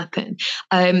won't happen.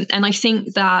 And I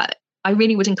think that I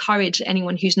really would encourage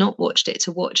anyone who's not watched it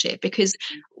to watch it, because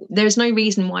there's no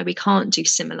reason why we can't do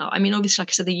similar. I mean, obviously,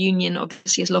 like I said, the union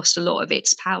obviously has lost a lot of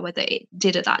its power that it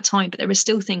did at that time, but there are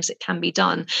still things that can be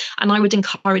done. And I would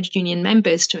encourage union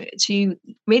members to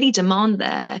really demand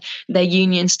their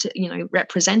unions, to,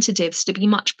 representatives, to be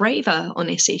much braver on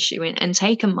this issue and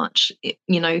take a much,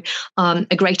 a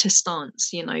greater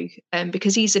stance,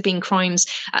 because these are being crimes.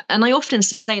 And I often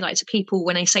say, like, to people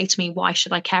when they say to me, why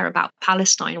should I care about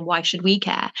Palestine and why should we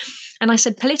care? And I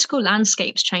said, political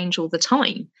landscapes change all the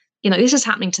time. This is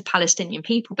happening to Palestinian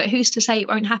people, but who's to say it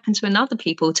won't happen to another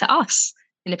people, to us?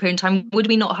 In a period of time, would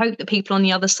we not hope that people on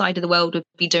the other side of the world would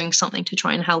be doing something to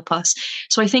try and help us?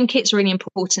 So I think it's really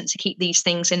important to keep these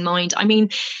things in mind. I mean,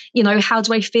 how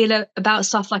do I feel about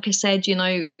stuff? Like I said,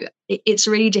 it's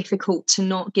really difficult to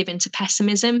not give into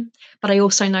pessimism, but I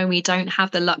also know we don't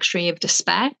have the luxury of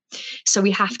despair. So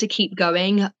we have to keep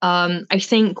going. I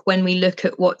think when we look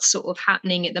at what's sort of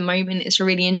happening at the moment, it's a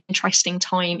really interesting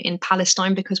time in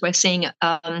Palestine, because we're seeing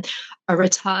a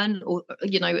return, or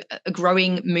a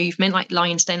growing movement like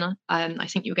Lion's Den. I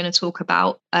think you were going to talk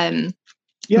about.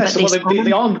 Yes, well,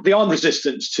 the armed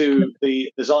resistance to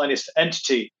the Zionist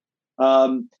entity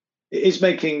is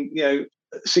making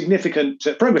significant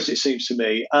progress, it seems to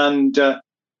me, and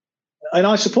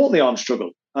I support the armed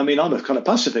struggle. I mean, I'm a kind of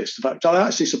pacifist. In fact, I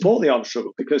actually support the armed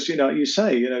struggle because, you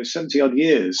say, 70 odd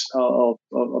years of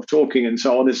talking and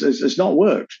so on has not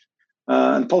worked,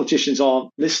 and politicians aren't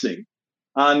listening.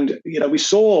 And we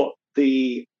saw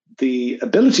the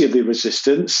ability of the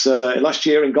resistance last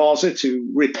year in Gaza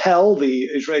to repel the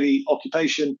Israeli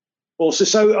occupation forces.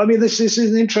 So, I mean, this is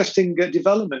an interesting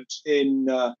development in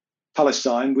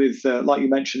Palestine with, like you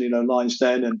mentioned, Lion's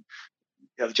Den and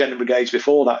the Gender Brigades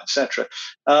before that, etc.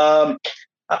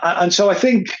 And so I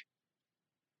think,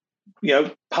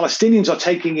 Palestinians are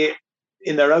taking it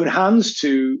in their own hands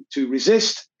to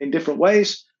resist in different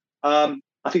ways. I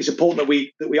think it's important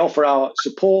that we offer our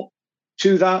support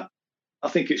to that. I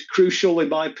think it's crucial, in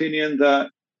my opinion, that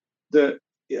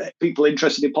people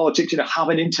interested in politics, have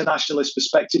an internationalist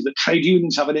perspective. That trade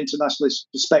unions have an internationalist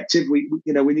perspective. We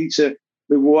need to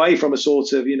move away from a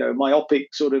sort of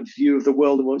myopic sort of view of the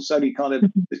world, and it's only kind of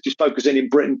just focusing in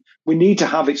Britain. We need to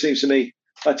have, it seems to me,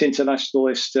 that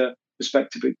internationalist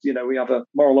perspective. We have a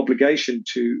moral obligation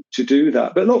to do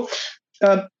that. But look,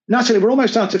 Natalie, we're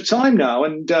almost out of time now,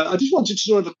 and I just wanted to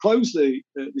sort of close the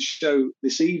show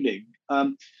this evening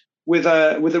with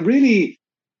a really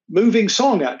moving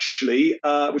song, actually,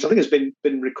 which I think has been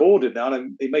recorded now,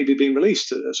 and it may be being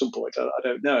released at some point. I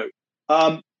don't know.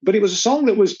 But it was a song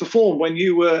that was performed when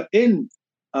you were in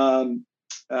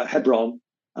Hebron,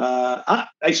 at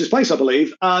Asa's Place, I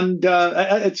believe, and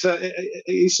it's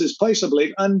Asa's Place, I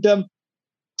believe. And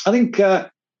I think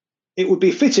it would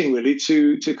be fitting, really,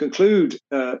 to conclude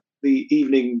this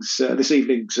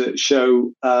evening's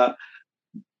show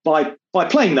by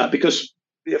playing that, because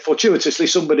fortuitously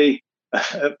somebody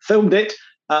filmed it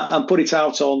and put it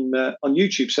out on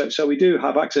YouTube. So we do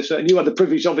have access to it. And you had the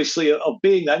privilege, obviously, of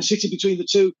being there and sitting between the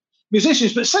two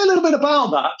musicians. But say a little bit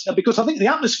about that, because I think the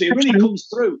atmosphere really comes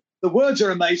through. The words are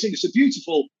amazing. It's a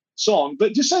beautiful song.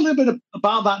 But just say a little bit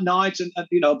about that night and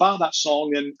about that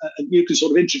song, and you can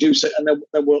sort of introduce it, and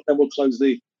then we'll close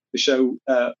the show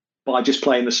by just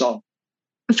playing the song.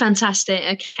 Fantastic.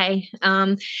 Okay.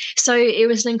 So it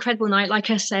was an incredible night. Like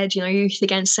I said, Youth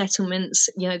Against Settlements,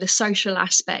 the social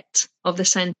aspect of the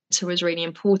centre was really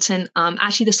important.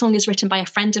 Actually, the song is written by a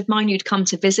friend of mine who'd come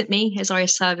to visit me as I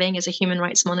was serving as a human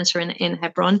rights monitor in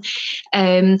Hebron.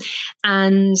 And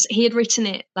he had written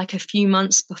it like a few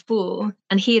months before,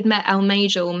 and he had met Al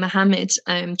Major Mohammed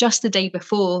just the day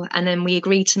before. And then we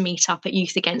agreed to meet up at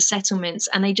Youth Against Settlements.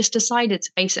 And they just decided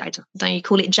to basically, I don't know, you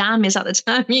call it jam? Is that the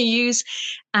term you use?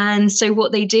 And so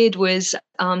what they did was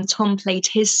Tom played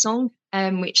his song,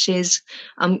 which is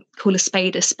called A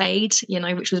Spade,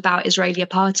 which was about Israeli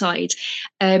apartheid.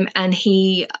 And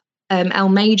he, Al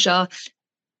Major,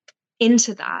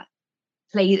 into that,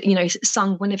 played,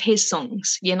 sung one of his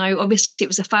songs. Obviously it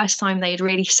was the first time they had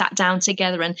really sat down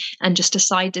together and just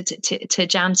decided to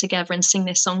jam together and sing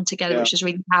this song together, which is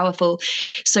really powerful.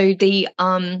 So the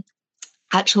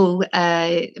actual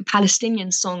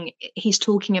Palestinian song, he's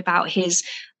talking about his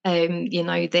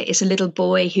that it's a little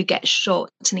boy who gets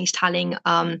shot, and he's telling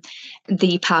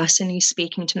the person who's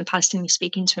speaking to him, the Palestinian who's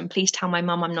speaking to him, please tell my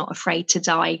mum I'm not afraid to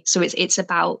die. So it's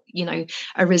about a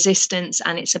resistance,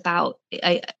 and it's about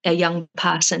a young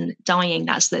person dying.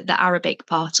 That's the Arabic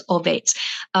part of it.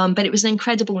 But it was an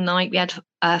incredible night. We had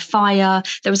fire.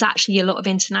 There was actually a lot of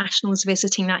internationals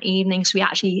visiting that evening, so we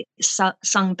actually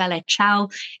sung Bella Ciao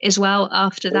as well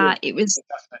after that. It was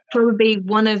probably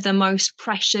one of the most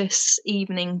precious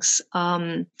evenings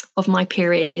of my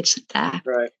period there.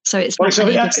 Right. So it's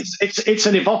it's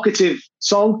an evocative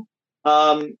song,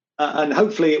 and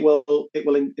hopefully it will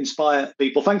inspire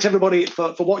people. Thanks everybody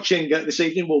for watching this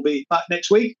evening. We'll be back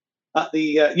next week at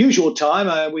the usual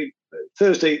time. We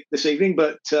Thursday this evening,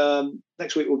 but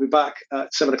next week we'll be back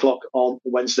at 7:00 on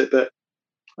Wednesday. But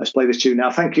let's play this tune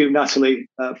now. Thank you, Natalie,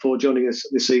 for joining us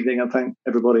this evening, and thank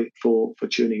everybody for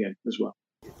tuning in as well.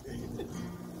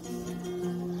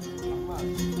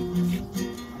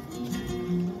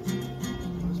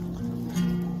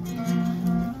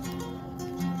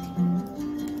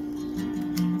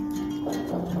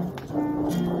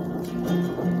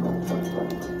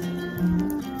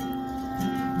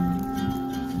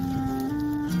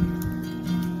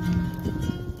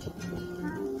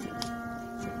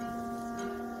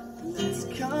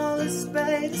 A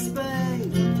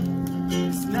spade,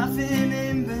 there's nothing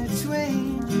in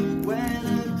between. When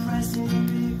oppressing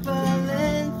people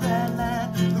in their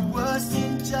land, the worst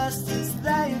injustice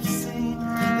they have seen.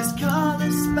 Let's call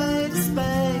a spade,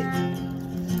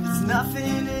 there's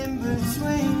nothing in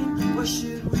between. What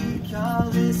should we call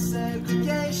this?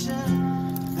 Segregation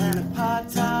and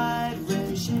apartheid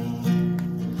regime.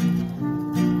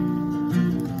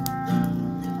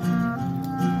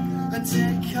 And to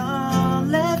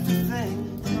call everything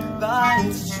by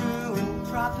its true and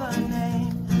proper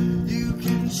name. You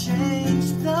can change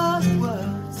the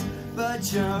words,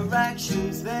 but your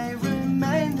actions, they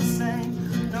remain the same.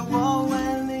 No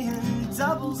Orwellian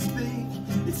doublespeak.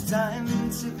 It's time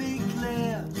to be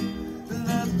clear.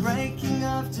 The breaking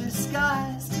of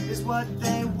disguise is what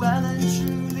they well and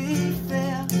truly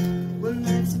fear. Well,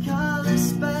 let's call a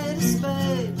spade a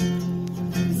spade.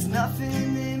 It's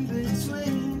nothing in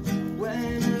between.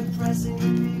 When oppressing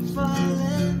people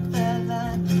in their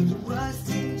land, the worst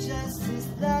injustice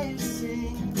they've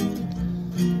seen.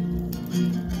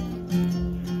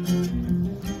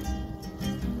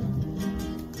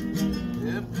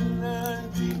 يا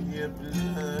بلادي يا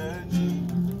بلادي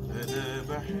أنا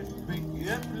بحبك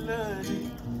يا بلادي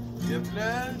يا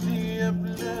بلادي يا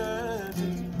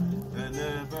بلادي أنا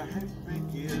بحبك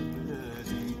يا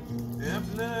بلادي يا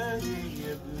بلادي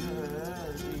يا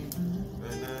بلادي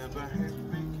أنا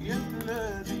بحبك يا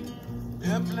بلادي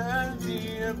يا بلادي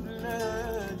يا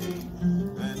بلادي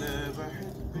أنا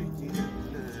بحبك يا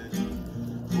بلادي.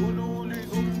 قولوا لي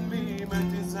أمي ما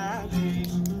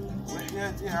تزعليش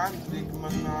وحياتي عندك ما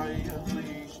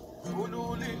تعيطيش.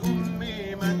 قولوا لي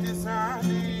أمي ما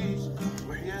تزعليش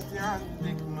وحياتي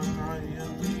عندك ما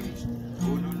تعيطيش.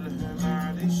 قولوا لها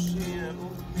معلش يا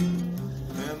أمي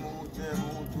أموت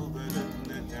أموت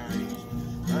وبلدنا تعيش.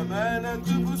 أمانة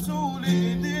تبوسولي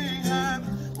إيديها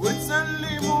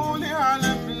وتسلمولي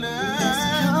على بلاد.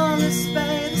 Call a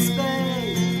spade a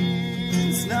spade.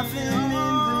 There's nothing in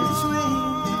between.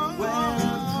 When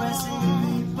oppressing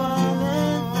people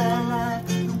in their land,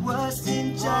 the worst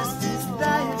injustice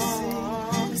they have seen.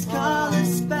 Let's call a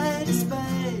spade a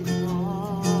spade.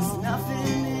 There's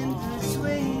nothing in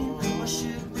between. Or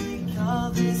should we call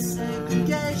this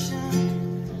segregation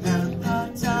and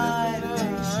apartheid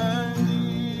regime?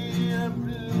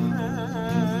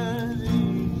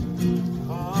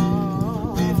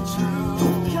 If true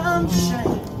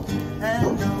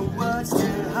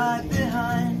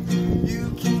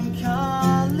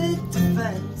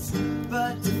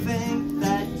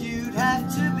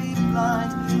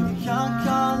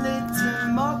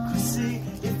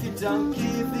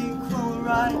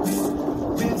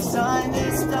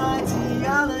Zionist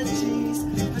ideologies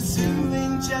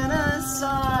pursuing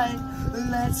genocide.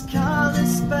 Let's call a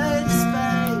spade a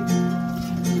spade.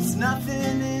 There's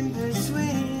nothing in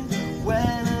between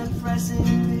when oppressing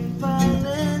people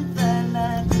in their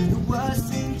land. The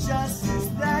worst injustice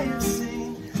they have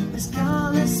seen. Let's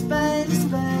call a spade a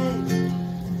spade.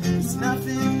 There's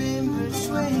nothing in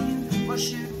between. What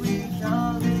should we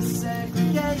call this?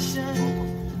 Segregation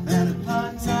and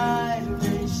apartheid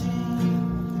regime.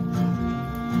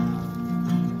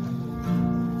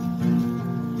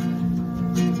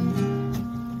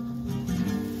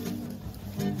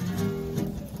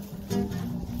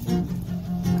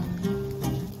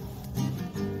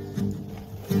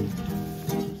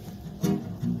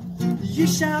 You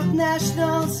shout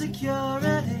national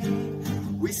security,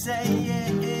 we say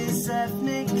it is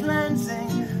ethnic cleansing.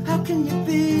 How can you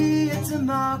be a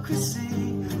democracy?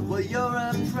 Well, your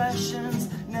oppression's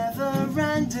never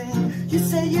ending. You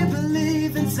say you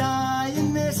believe in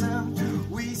Zionism,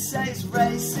 we say it's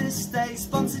racist,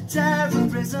 state-sponsored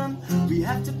terrorism. We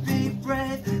have to be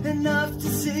brave enough to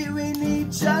see we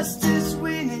need justice,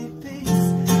 we need peace.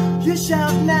 You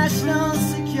shout national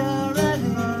security,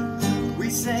 we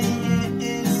say it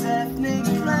is ethnic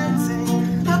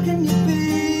cleansing. How can you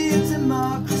be a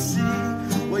democracy?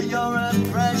 Well, your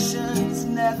oppression's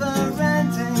never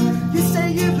ending. You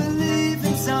say you believe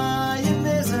in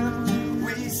Zionism,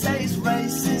 we say it's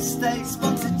racist,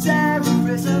 state-sponsored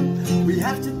terrorism. We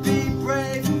have to be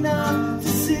brave enough to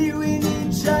see we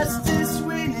need justice,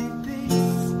 we need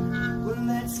peace. Well,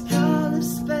 let's call a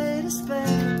spade a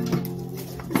spade.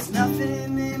 There's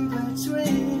nothing in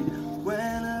between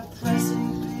when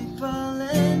oppressing people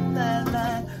in their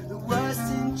land. The worst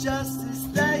injustice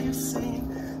that you've seen.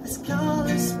 Let's call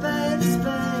a spade a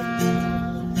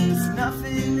spade. There's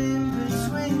nothing in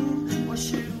between. What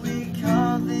should we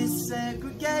call this?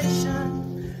 Segregation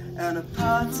and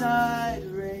apartheid